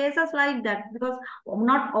several cases like that, because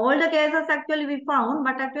not all the cases actually we found,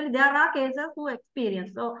 but actually there are cases who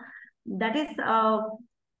experience. So that is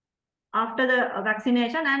after the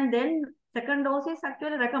vaccination, and then second dose is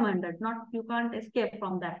actually recommended. Not, you can't escape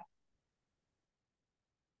from that.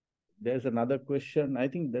 There's another question. I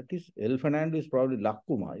think that is Elfanand is probably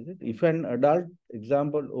Lakuma, is it? If an adult,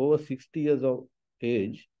 example, over 60 years of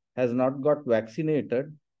age, has not got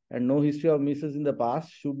vaccinated and no history of measles in the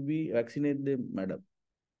past, should we vaccinate them, madam?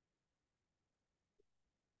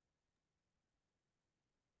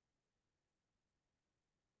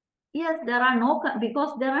 Yes, there are no,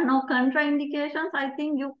 because there are no contraindications, I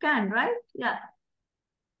think you can, right? Yeah.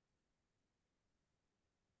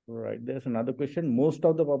 Right. There's another question. Most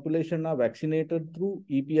of the population are vaccinated through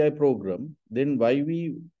EPI program. Then why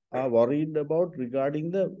we are worried about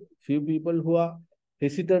regarding the few people who are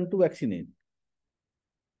hesitant to vaccinate?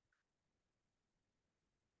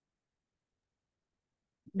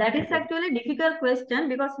 That is actually a difficult question,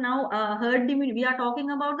 because now herd immunity, we are talking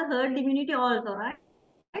about the herd immunity also, right?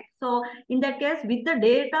 So in that case, with the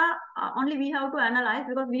data, only we have to analyze,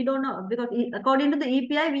 because we don't know, because according to the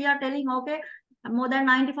EPI, we are telling, okay, more than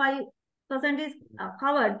 95% is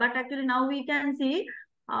covered, but actually now we can see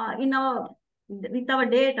in our, with our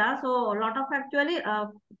data, so a lot of actually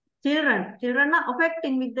children are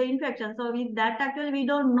affecting with the infection. So with that, actually we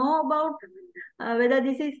don't know about whether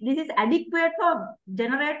this is adequate for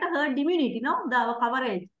generate the herd immunity, no, the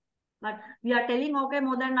coverage. But we are telling, okay,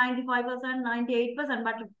 more than 95%, 98%,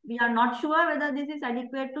 but we are not sure whether this is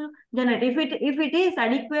adequate to generate. If it is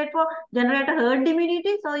adequate for generate a herd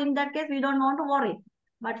immunity, so in that case, we don't want to worry.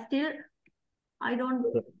 But still, I don't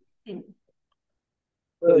think.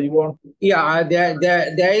 So you want? Yeah,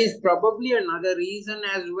 there is probably another reason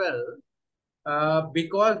as well,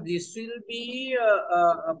 because this will be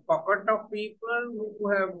a pocket of people who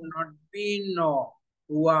have not been,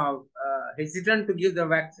 who are hesitant to give the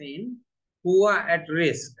vaccine, who are at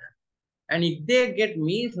risk. And if they get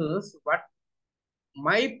measles, what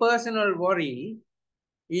my personal worry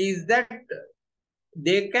is that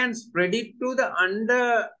they can spread it to the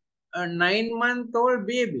under 9-month-old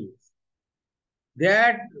babies. They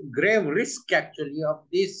are at grave risk actually of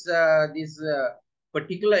this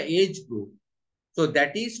particular age group. So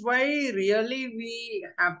that is why really we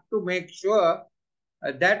have to make sure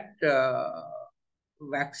that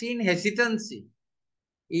vaccine hesitancy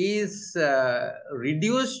is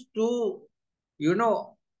reduced to,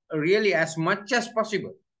 really as much as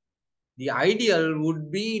possible. The ideal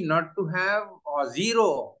would be not to have or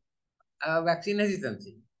zero vaccine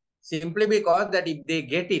hesitancy, simply because that if they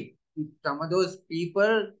get it, if some of those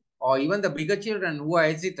people or even the bigger children who are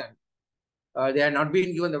hesitant, they have not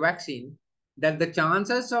been given the vaccine, that the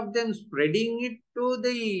chances of them spreading it to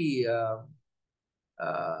the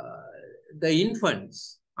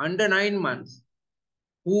infants under 9 months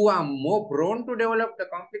who are more prone to develop the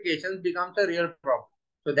complications becomes a real problem.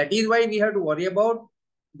 So that is why we have to worry about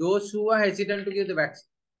those who are hesitant to give the vaccine.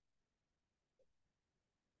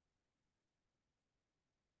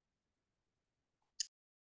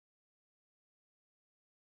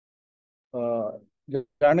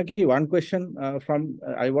 Janaki, one question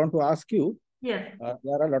I want to ask you. Yes.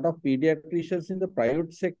 There are a lot of pediatricians in the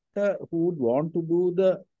private sector who would want to do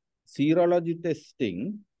the serology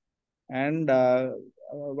testing. And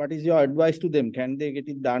what is your advice to them? Can they get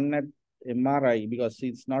it done at MRI because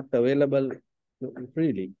it's not available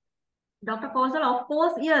freely? Dr. Kosala, of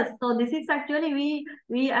course, yes. So this is actually,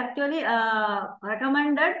 we actually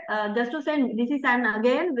recommended just to send, this is, and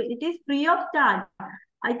again, it is free of charge.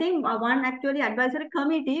 I think one actually advisory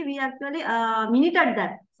committee, we actually minuted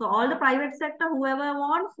that. So all the private sector, whoever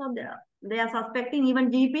wants, so they are suspecting,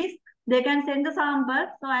 even GPs, they can send the sample.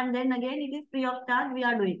 So, and then again, it is free of charge we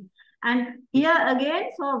are doing. And here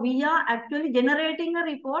again, so we are actually generating a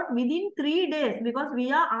report within 3 days, because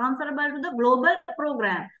we are answerable to the global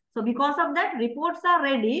program. So because of that, reports are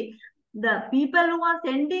ready. The people who are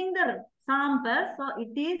sending the samples, so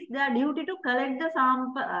it is their duty to collect the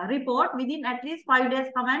sample report within at least 5 days.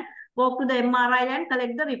 Come and walk to the MRI and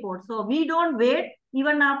collect the report. So we don't wait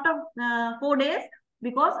even after 4 days,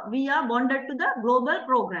 because we are bonded to the global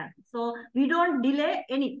program. So we don't delay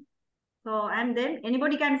any. So, and then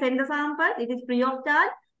anybody can send the sample. It is free of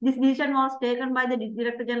charge. This decision was taken by the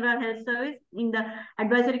Director General Health Service in the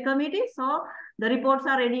advisory committee. So the reports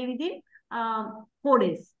are ready within 4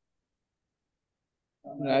 days.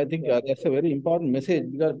 I think that's a very important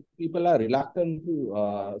message, because people are reluctant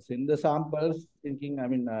to send the samples, thinking, I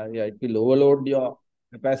mean, yeah, it will overload your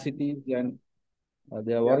capacities, and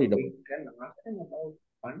they are worried about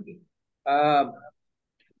funding.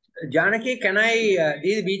 Janaki, can I,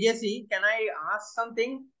 this is BJC, can I ask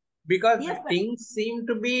something? Because yes, things seem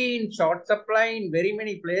to be in short supply in very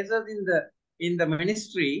many places in the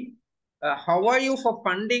ministry. How are you for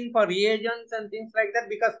funding for reagents and things like that?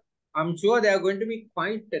 Because I'm sure they are going to be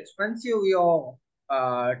quite expensive, your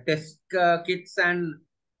test kits and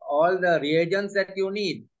all the reagents that you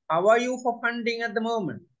need. How are you for funding at the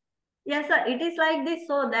moment? Yes, sir. It is like this.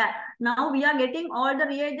 So that now we are getting all the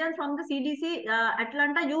reagents from the CDC,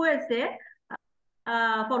 Atlanta, USA,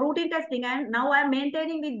 for routine testing, and now I am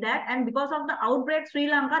maintaining with that. And because of the outbreak Sri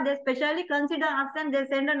Lanka, they specially consider us and they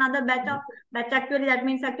send another batch actually, that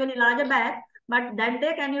means actually larger batch. But that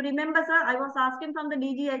day, can you remember, sir, I was asking from the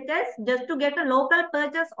DGHS just to get a local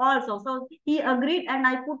purchase also. So he agreed, and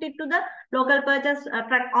I put it to the local purchase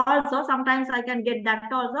track also. Sometimes I can get that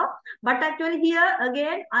also. But actually here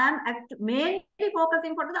again, I am mainly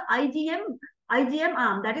focusing for the IgM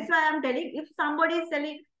arm. That is why I am telling, if somebody is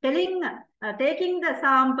taking the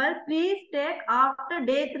sample, please take after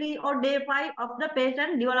day 3 or day 5 of the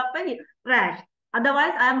patient develop a rash.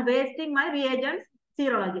 Otherwise, I am wasting my reagents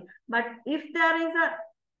serology. But if there is a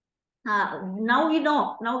now we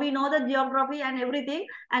know the geography and everything,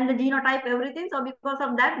 and the genotype, everything. So because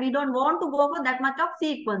of that, we don't want to go for that much of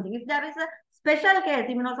sequencing. If there is a special case,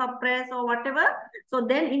 immunosuppress or whatever, so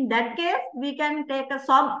then in that case, we can take a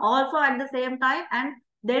swab also at the same time, and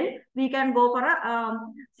then we can go for a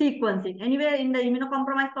sequencing. Anyway, in the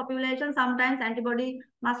immunocompromised population, sometimes antibody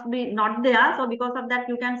must be not there. So because of that,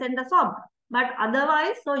 you can send a swab. But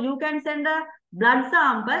otherwise, so you can send a blood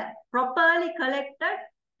sample properly collected,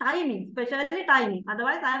 timing, especially timing.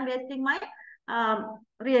 Otherwise, I am wasting my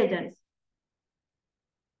reagents.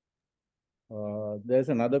 There's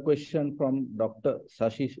another question from Dr.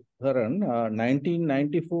 Sashi Haran.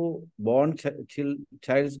 1994 born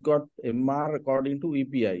child's got MR according to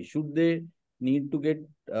EPI. Should they need to get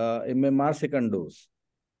MMR second dose?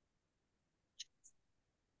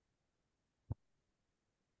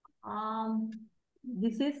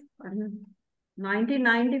 This is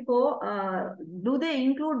 1994. Do they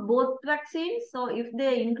include both vaccines? So if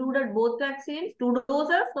they included both vaccines, 2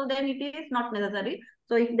 doses, so then it is not necessary.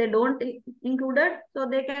 So if they don't include it, so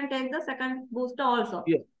they can take the second booster also.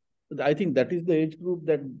 Yeah, I think that is the age group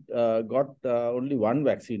that got only one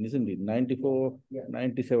vaccine, isn't it? 94, yeah.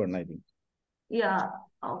 97, I think. Yeah.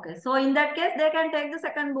 Okay. So in that case, they can take the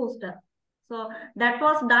second booster. So that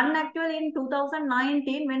was done actually in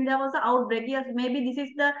 2019 when there was an outbreak. Yes, maybe this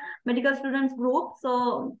is the medical students group.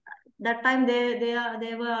 So that time they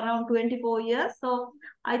were around 24 years. So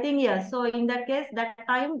I think yes. So in that case, that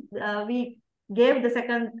time we gave the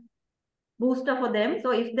second booster for them.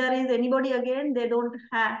 So if there is anybody again, they don't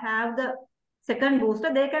have the second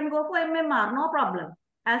booster, they can go for MMR, no problem,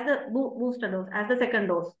 as the booster dose, as the second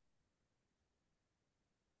dose.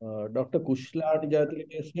 Dr. Kushla Adijatli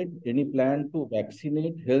said, any plan to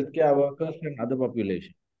vaccinate healthcare workers and other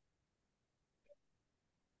population?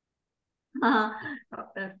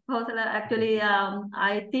 Dr. Kosala, actually,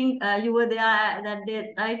 I think you were there that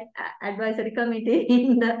day, right? Advisory committee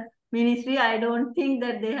in the ministry. I don't think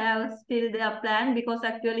that they have still their plan, because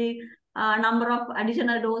actually number of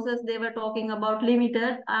additional doses they were talking about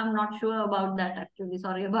limited. I'm not sure about that actually.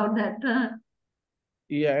 Sorry about that.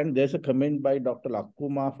 Yeah, and there's a comment by Dr.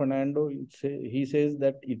 Lakuma Fernando. He says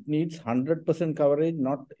that it needs 100% coverage,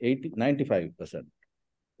 not 95%.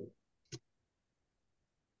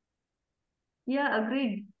 Yeah,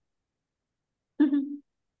 agreed.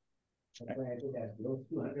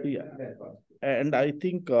 Yeah. And I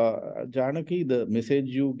think, Janaki, the message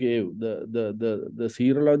you gave, the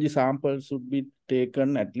serology samples should be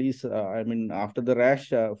taken at least, I mean, after the rash,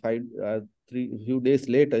 few days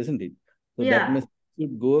later, isn't it? So yeah, that message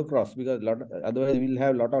should go across, because otherwise we'll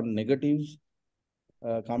have a lot of negatives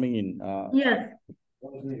coming in. Yes.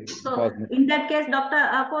 So in that case, Dr.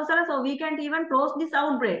 Kosala, so we can't even close this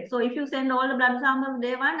outbreak. So if you send all the blood samples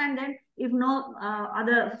day 1, and then if no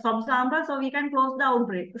other sub-samples, so we can close the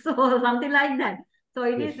outbreak. So something like that. So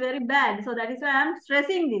it is very bad. So that is why I'm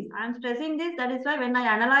stressing this. I'm stressing this. That is why when I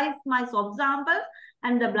analyze my sub-samples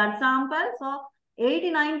and the blood samples, so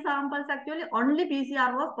 89 samples actually only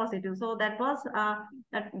PCR was positive. So that was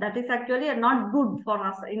that is actually not good for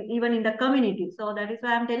us even in the community. So that is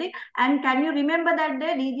why I'm telling. And can you remember that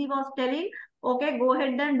day DG was telling, okay, go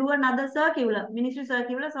ahead and do another circular, ministry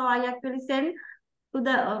circular. So I actually sent to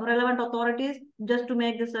the relevant authorities just to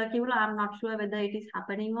make the circular. I'm not sure whether it is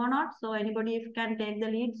happening or not. So anybody if can take the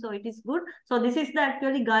lead, so it is good. So this is the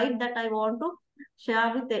actually guide that I want to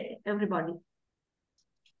share with everybody.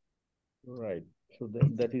 Right. So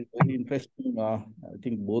that is very interesting. I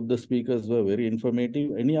think both the speakers were very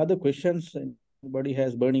informative. Any other questions? Anybody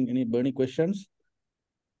has any burning questions?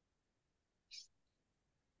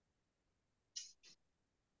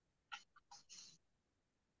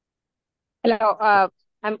 Hello,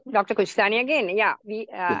 I'm Dr. Kushtani again. Yeah, we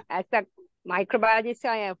as a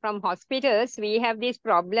microbiologist from hospitals, we have this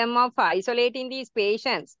problem of isolating these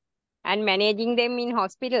patients and managing them in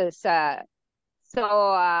hospitals. So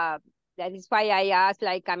that is why I asked,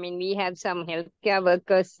 like, I mean, we have some healthcare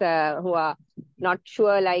workers who are not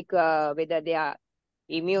sure, like, whether they are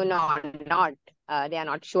immune or not. They are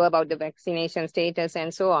not sure about the vaccination status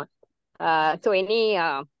and so on. So any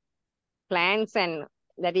plans, and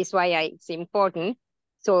that is why it's important.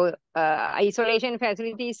 So isolation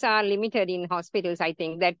facilities are limited in hospitals. I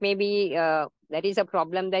think that maybe that is a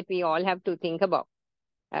problem that we all have to think about.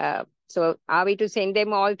 So are we to send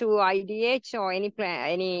them all to IDH or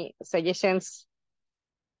any suggestions?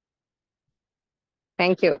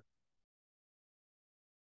 Thank you.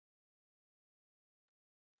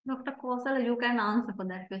 Dr. Kosala, you can answer for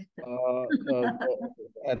that question.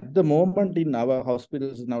 At the moment in our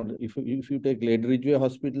hospitals now, if you take Lady Ridgeway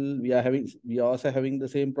Hospital, we are also having the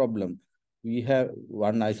same problem. We have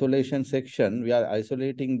one isolation section, we are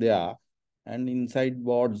isolating there, and inside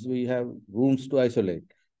wards we have rooms to isolate.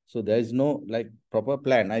 So there is no like proper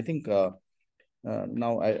plan. I think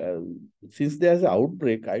now since there's an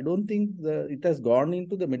outbreak, I don't think it has gone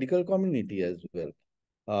into the medical community as well.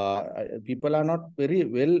 People are not very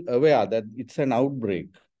well aware that it's an outbreak.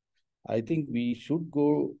 I think we should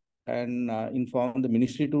go and inform the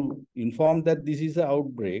ministry to inform that this is an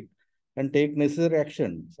outbreak and take necessary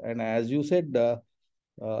actions. And as you said, the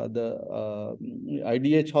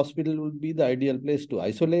IDH hospital would be the ideal place to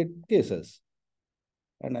isolate cases.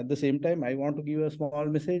 And at the same time, I want to give a small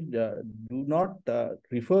message. Do not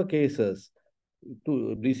refer cases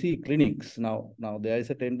to BC clinics. Now there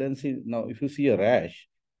is a tendency, now if you see a rash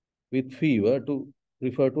with fever, to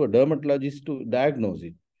refer to a dermatologist to diagnose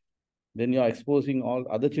it. Then you are exposing all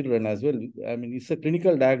other children as well. I mean, it's a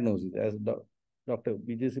clinical diagnosis, as Dr.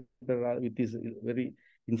 Perera, with his very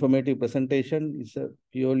informative presentation, it's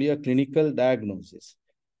purely a clinical diagnosis.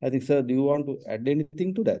 I think, sir, do you want to add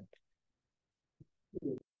anything to that?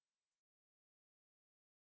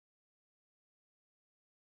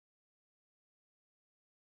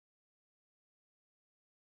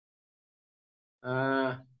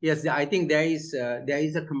 Yes, I think there is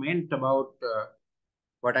a comment about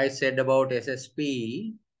what I said about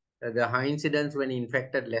SSP, the high incidence when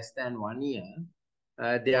infected less than 1 year.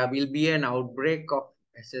 There will be an outbreak of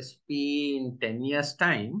SSP in 10 years'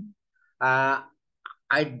 time. I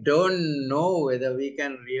don't know whether we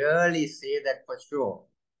can really say that for sure,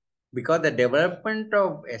 because the development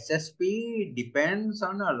of SSP depends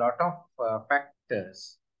on a lot of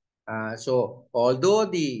factors. So although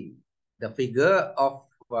the figure of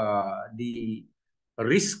the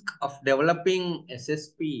risk of developing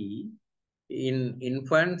SSP in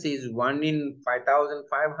infants is 1 in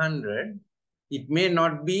 5,500, it may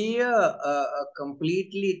not be a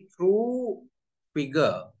completely true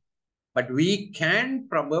figure, but we can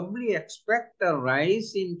probably expect a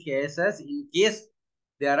rise in cases in case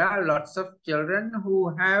there are lots of children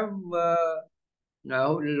who have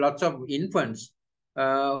lots of infants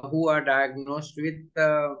who are diagnosed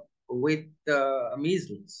with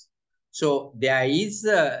measles. So there is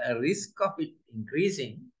a risk of it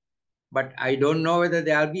increasing, but I don't know whether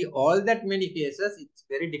there will be all that many cases. It's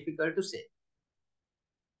very difficult to say.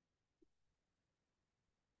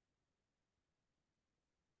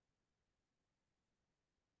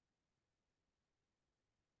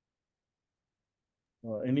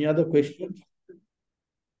 Any other questions?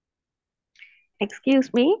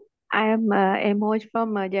 Excuse me, I am Emoj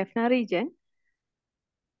from Jaffna region.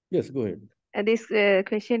 Yes, go ahead. This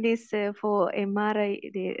question is for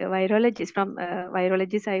MRI, the virologist. From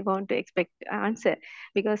virologist, I want to expect answer,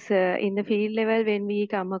 because in the field level, when we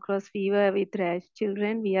come across fever with rash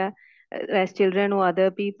children, we are as children or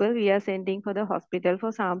other people, we are sending for the hospital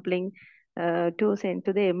for sampling to send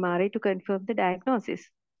to the MRI to confirm the diagnosis.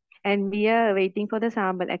 And we are waiting for the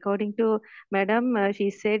sample. According to Madam,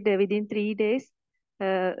 she said within 3 days,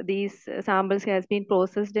 these samples has been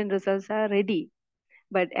processed and results are ready.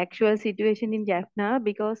 But actual situation in Jaffna,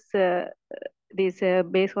 because this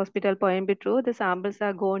base hospital Coimbatore, the samples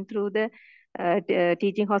are going through the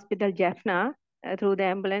teaching hospital Jaffna through the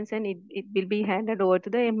ambulance, and it will be handed over to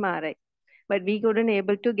the MRI. But we couldn't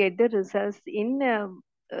able to get the results in a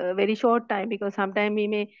very short time, because sometime we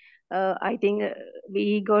may I think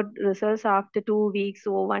we got results after 2 weeks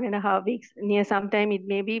or 1.5 weeks. Near sometime it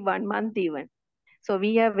may be 1 month even. So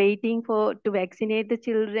we are waiting for to vaccinate the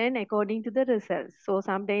children according to the results. So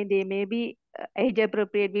someday they may be age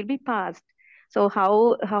appropriate will be passed. So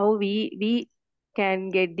how we can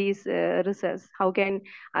get these results? How can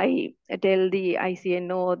I tell the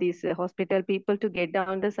ICNO or these hospital people to get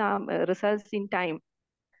down the results in time?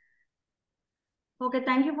 Okay,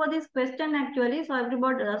 thank you for this question actually. So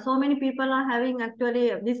everybody, so many people are having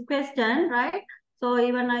actually this question, right? So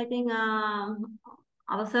even I think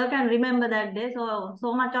our sir can remember that day.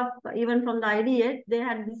 So much of, even from the IDH, they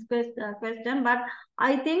had this question. But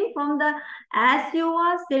I think from the, as you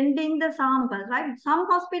are sending the samples, right? Some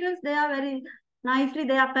hospitals, they are very nicely,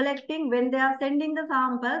 they are collecting when they are sending the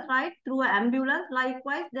samples, right? Through an ambulance.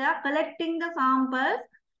 Likewise, they are collecting the samples,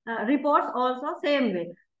 reports also same way.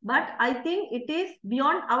 But I think it is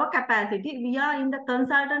beyond our capacity. We are in the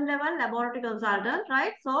consultant level, laboratory consultant,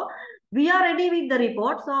 right? So we are ready with the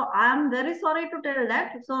report. So I am very sorry to tell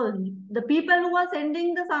that. So the people who are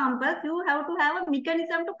sending the samples, you have to have a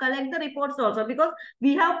mechanism to collect the reports also, because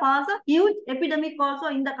we have passed a huge epidemic also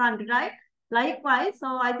in the country, right? Likewise,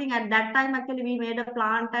 so I think at that time actually we made a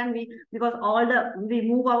plant, and because we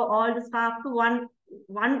move all the staff to one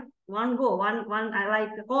go, one like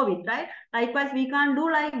COVID, right? Likewise, we can't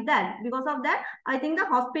do like that. Because of that, I think the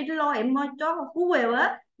hospital or MHO or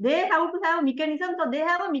whoever, they have to have a mechanism. So they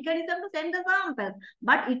have a mechanism to send the samples.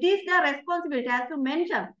 But it is their responsibility, as you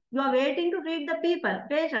mentioned. You are waiting to treat the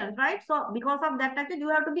patients, right? So because of that, actually, you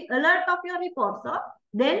have to be alert of your report. So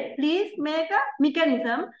then please make a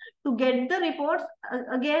mechanism to get the reports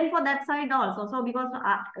again for that side also. So because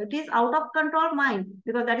it is out of control mind,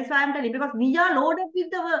 because that is why I'm telling, because we are loaded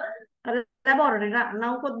with the laboratory.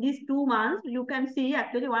 Now for these 2 months, you can see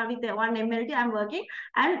actually with the 1 MLT I'm working,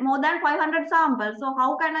 and more than 500 samples. So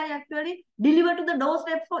how can I actually deliver to the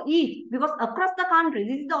doorsteps for each? Because across the country,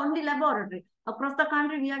 this is the only laboratory. Across the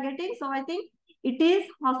country we are getting. So I think it is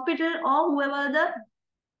hospital or whoever the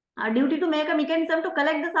duty to make a mechanism to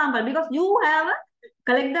collect the sample, because you have a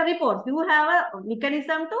collect the reports, you have a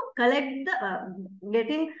mechanism to collect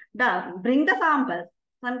the bring the samples,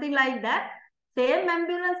 something like that. Same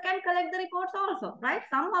ambulance can collect the reports also, right?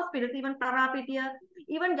 Some hospitals, even Perera,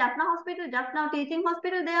 even Jaffna Hospital, Jaffna Teaching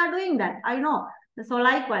Hospital, they are doing that, I know. So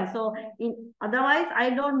likewise, so otherwise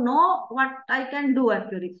I don't know what I can do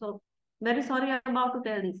actually. So very sorry about to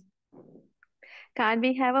tell this. Can't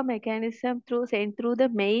we have a mechanism sent through the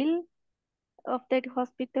mail of that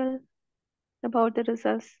hospital about the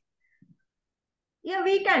results? Yeah,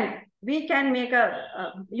 we can make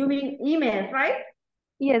you mean email, right?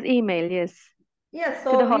 Yes, email, yes. Yes, To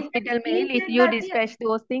so the we hospital can mail, if you dispatch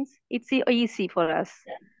those things, it's easy for us.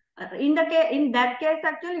 In that case,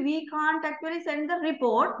 actually, we can't actually send the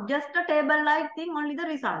report, just a table-like thing, only the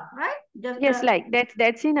result, right? Yes, like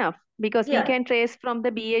that's enough, because we can trace from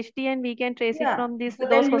the BHT and we can trace it from those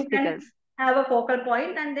hospitals. Have a focal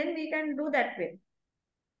point, and then we can do that way.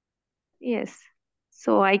 Yes.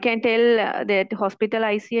 So I can tell that hospital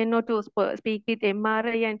ICNO to speak with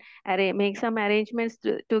MRI and make some arrangements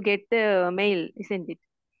to get the mail, isn't it?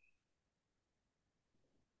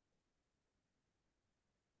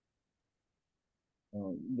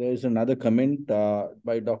 There is another comment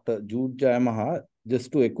by Dr. Jude Jayamaha.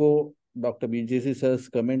 Just to echo Dr. BJC sir's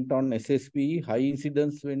comment on SSP, high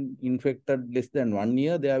incidence when infected less than 1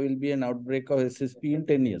 year, there will be an outbreak of SSP in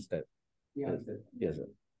 10 years' time. Yeah, yes, sir.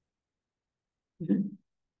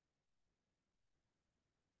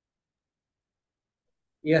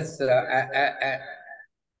 Yes, sir.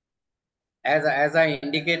 Yes, as I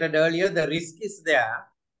indicated earlier, the risk is there,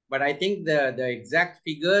 but I think the exact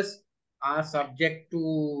figures are subject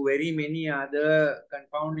to very many other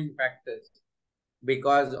confounding factors.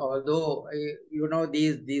 Because although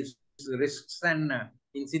these risks and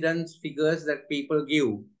incidence figures that people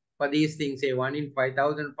give for these things, say 1 in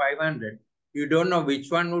 5,500, you don't know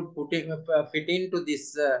which one would fit into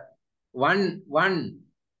this one.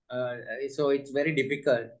 So it's very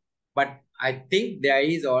difficult. But I think there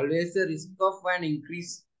is always a risk of an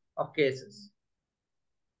increase of cases.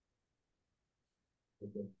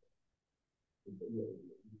 Which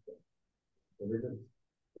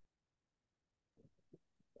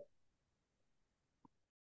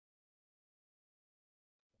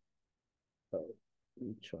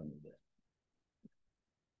one?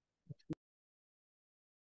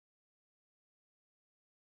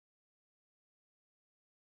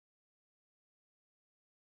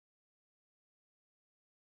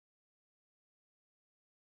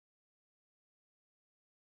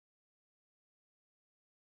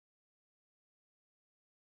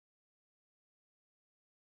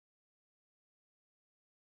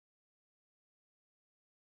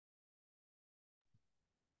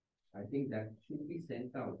 I think that should be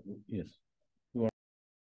sent out. Yes.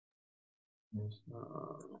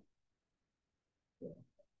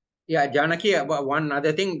 Yeah, Janaki, one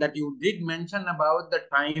other thing that you did mention about the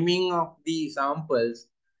timing of the samples,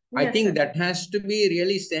 I Yes, think sir. that has to be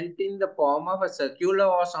really sent in the form of a circular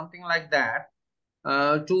or something like that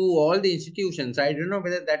to all the institutions. I don't know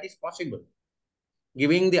whether that is possible,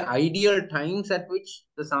 giving the ideal times at which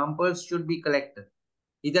the samples should be collected.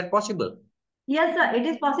 Is that possible? Yes, sir, it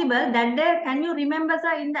is possible. That day, can you remember,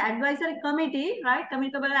 sir, in the advisory committee, right?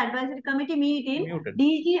 Communicable advisory committee meeting, Muted.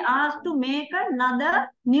 DG asked to make another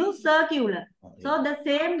new circular. So Yes. the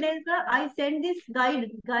same day, sir, I sent this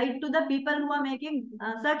guide to the people who are making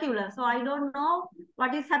circular. So I don't know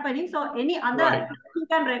what is happening. So any other, Right. you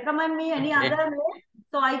can recommend me any Okay. other way.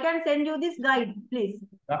 So I can send you this guide, please.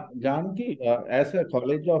 Janaki, as a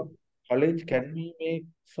college, can we make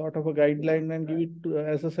sort of a guideline and give it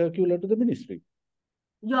as a circular to the ministry?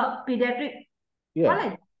 Your pediatric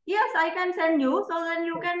college. Yes, I can send you. So then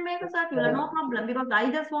you can make a circular, no problem. Because I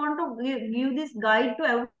just want to give this guide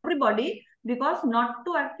to everybody, because not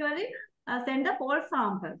to actually send a false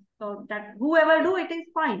sample. So that whoever do it is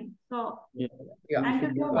fine. So Yeah. thank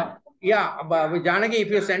you so much. Yeah, but Janaki, if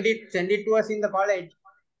you send it to us in the college.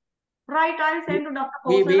 Right, I'll send to Dr.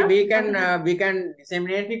 Kosala. We can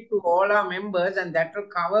disseminate it to all our members, and that will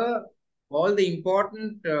cover all the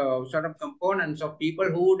important sort of components of people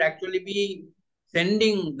who would actually be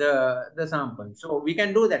sending the sample. So we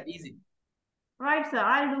can do that easy. Right, sir.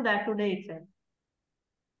 I'll do that today itself.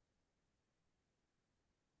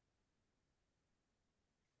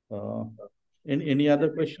 Any other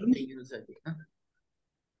questions?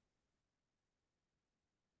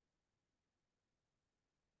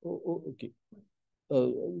 Okay.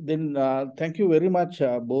 Then thank you very much,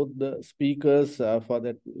 both the speakers, for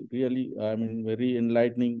that really, I mean, very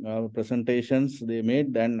enlightening presentations they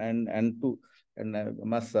made, and I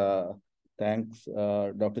must thanks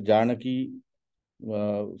Dr. Janaki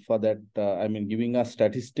for that. I mean, giving us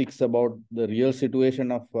statistics about the real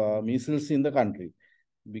situation of measles in the country,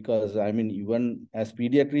 because I mean, even as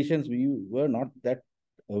pediatricians, we were not that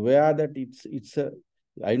aware that it's a.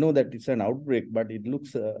 I know that it's an outbreak, but it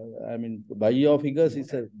looks, I mean, by your figures,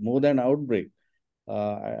 it's a more than outbreak.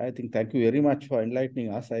 I think thank you very much for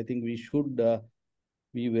enlightening us. I think we should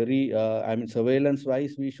be very, I mean,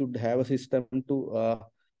 surveillance-wise, we should have a system to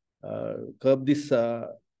curb this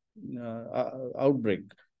outbreak.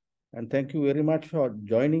 And thank you very much for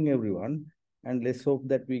joining, everyone. And let's hope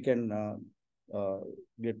that we can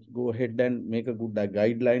go ahead and make a good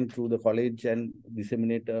guideline through the college and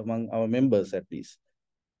disseminate among our members at least.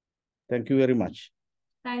 Thank you very much.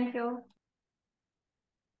 Thank you.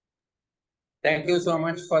 Thank you so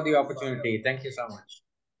much for the opportunity. Thank you so much.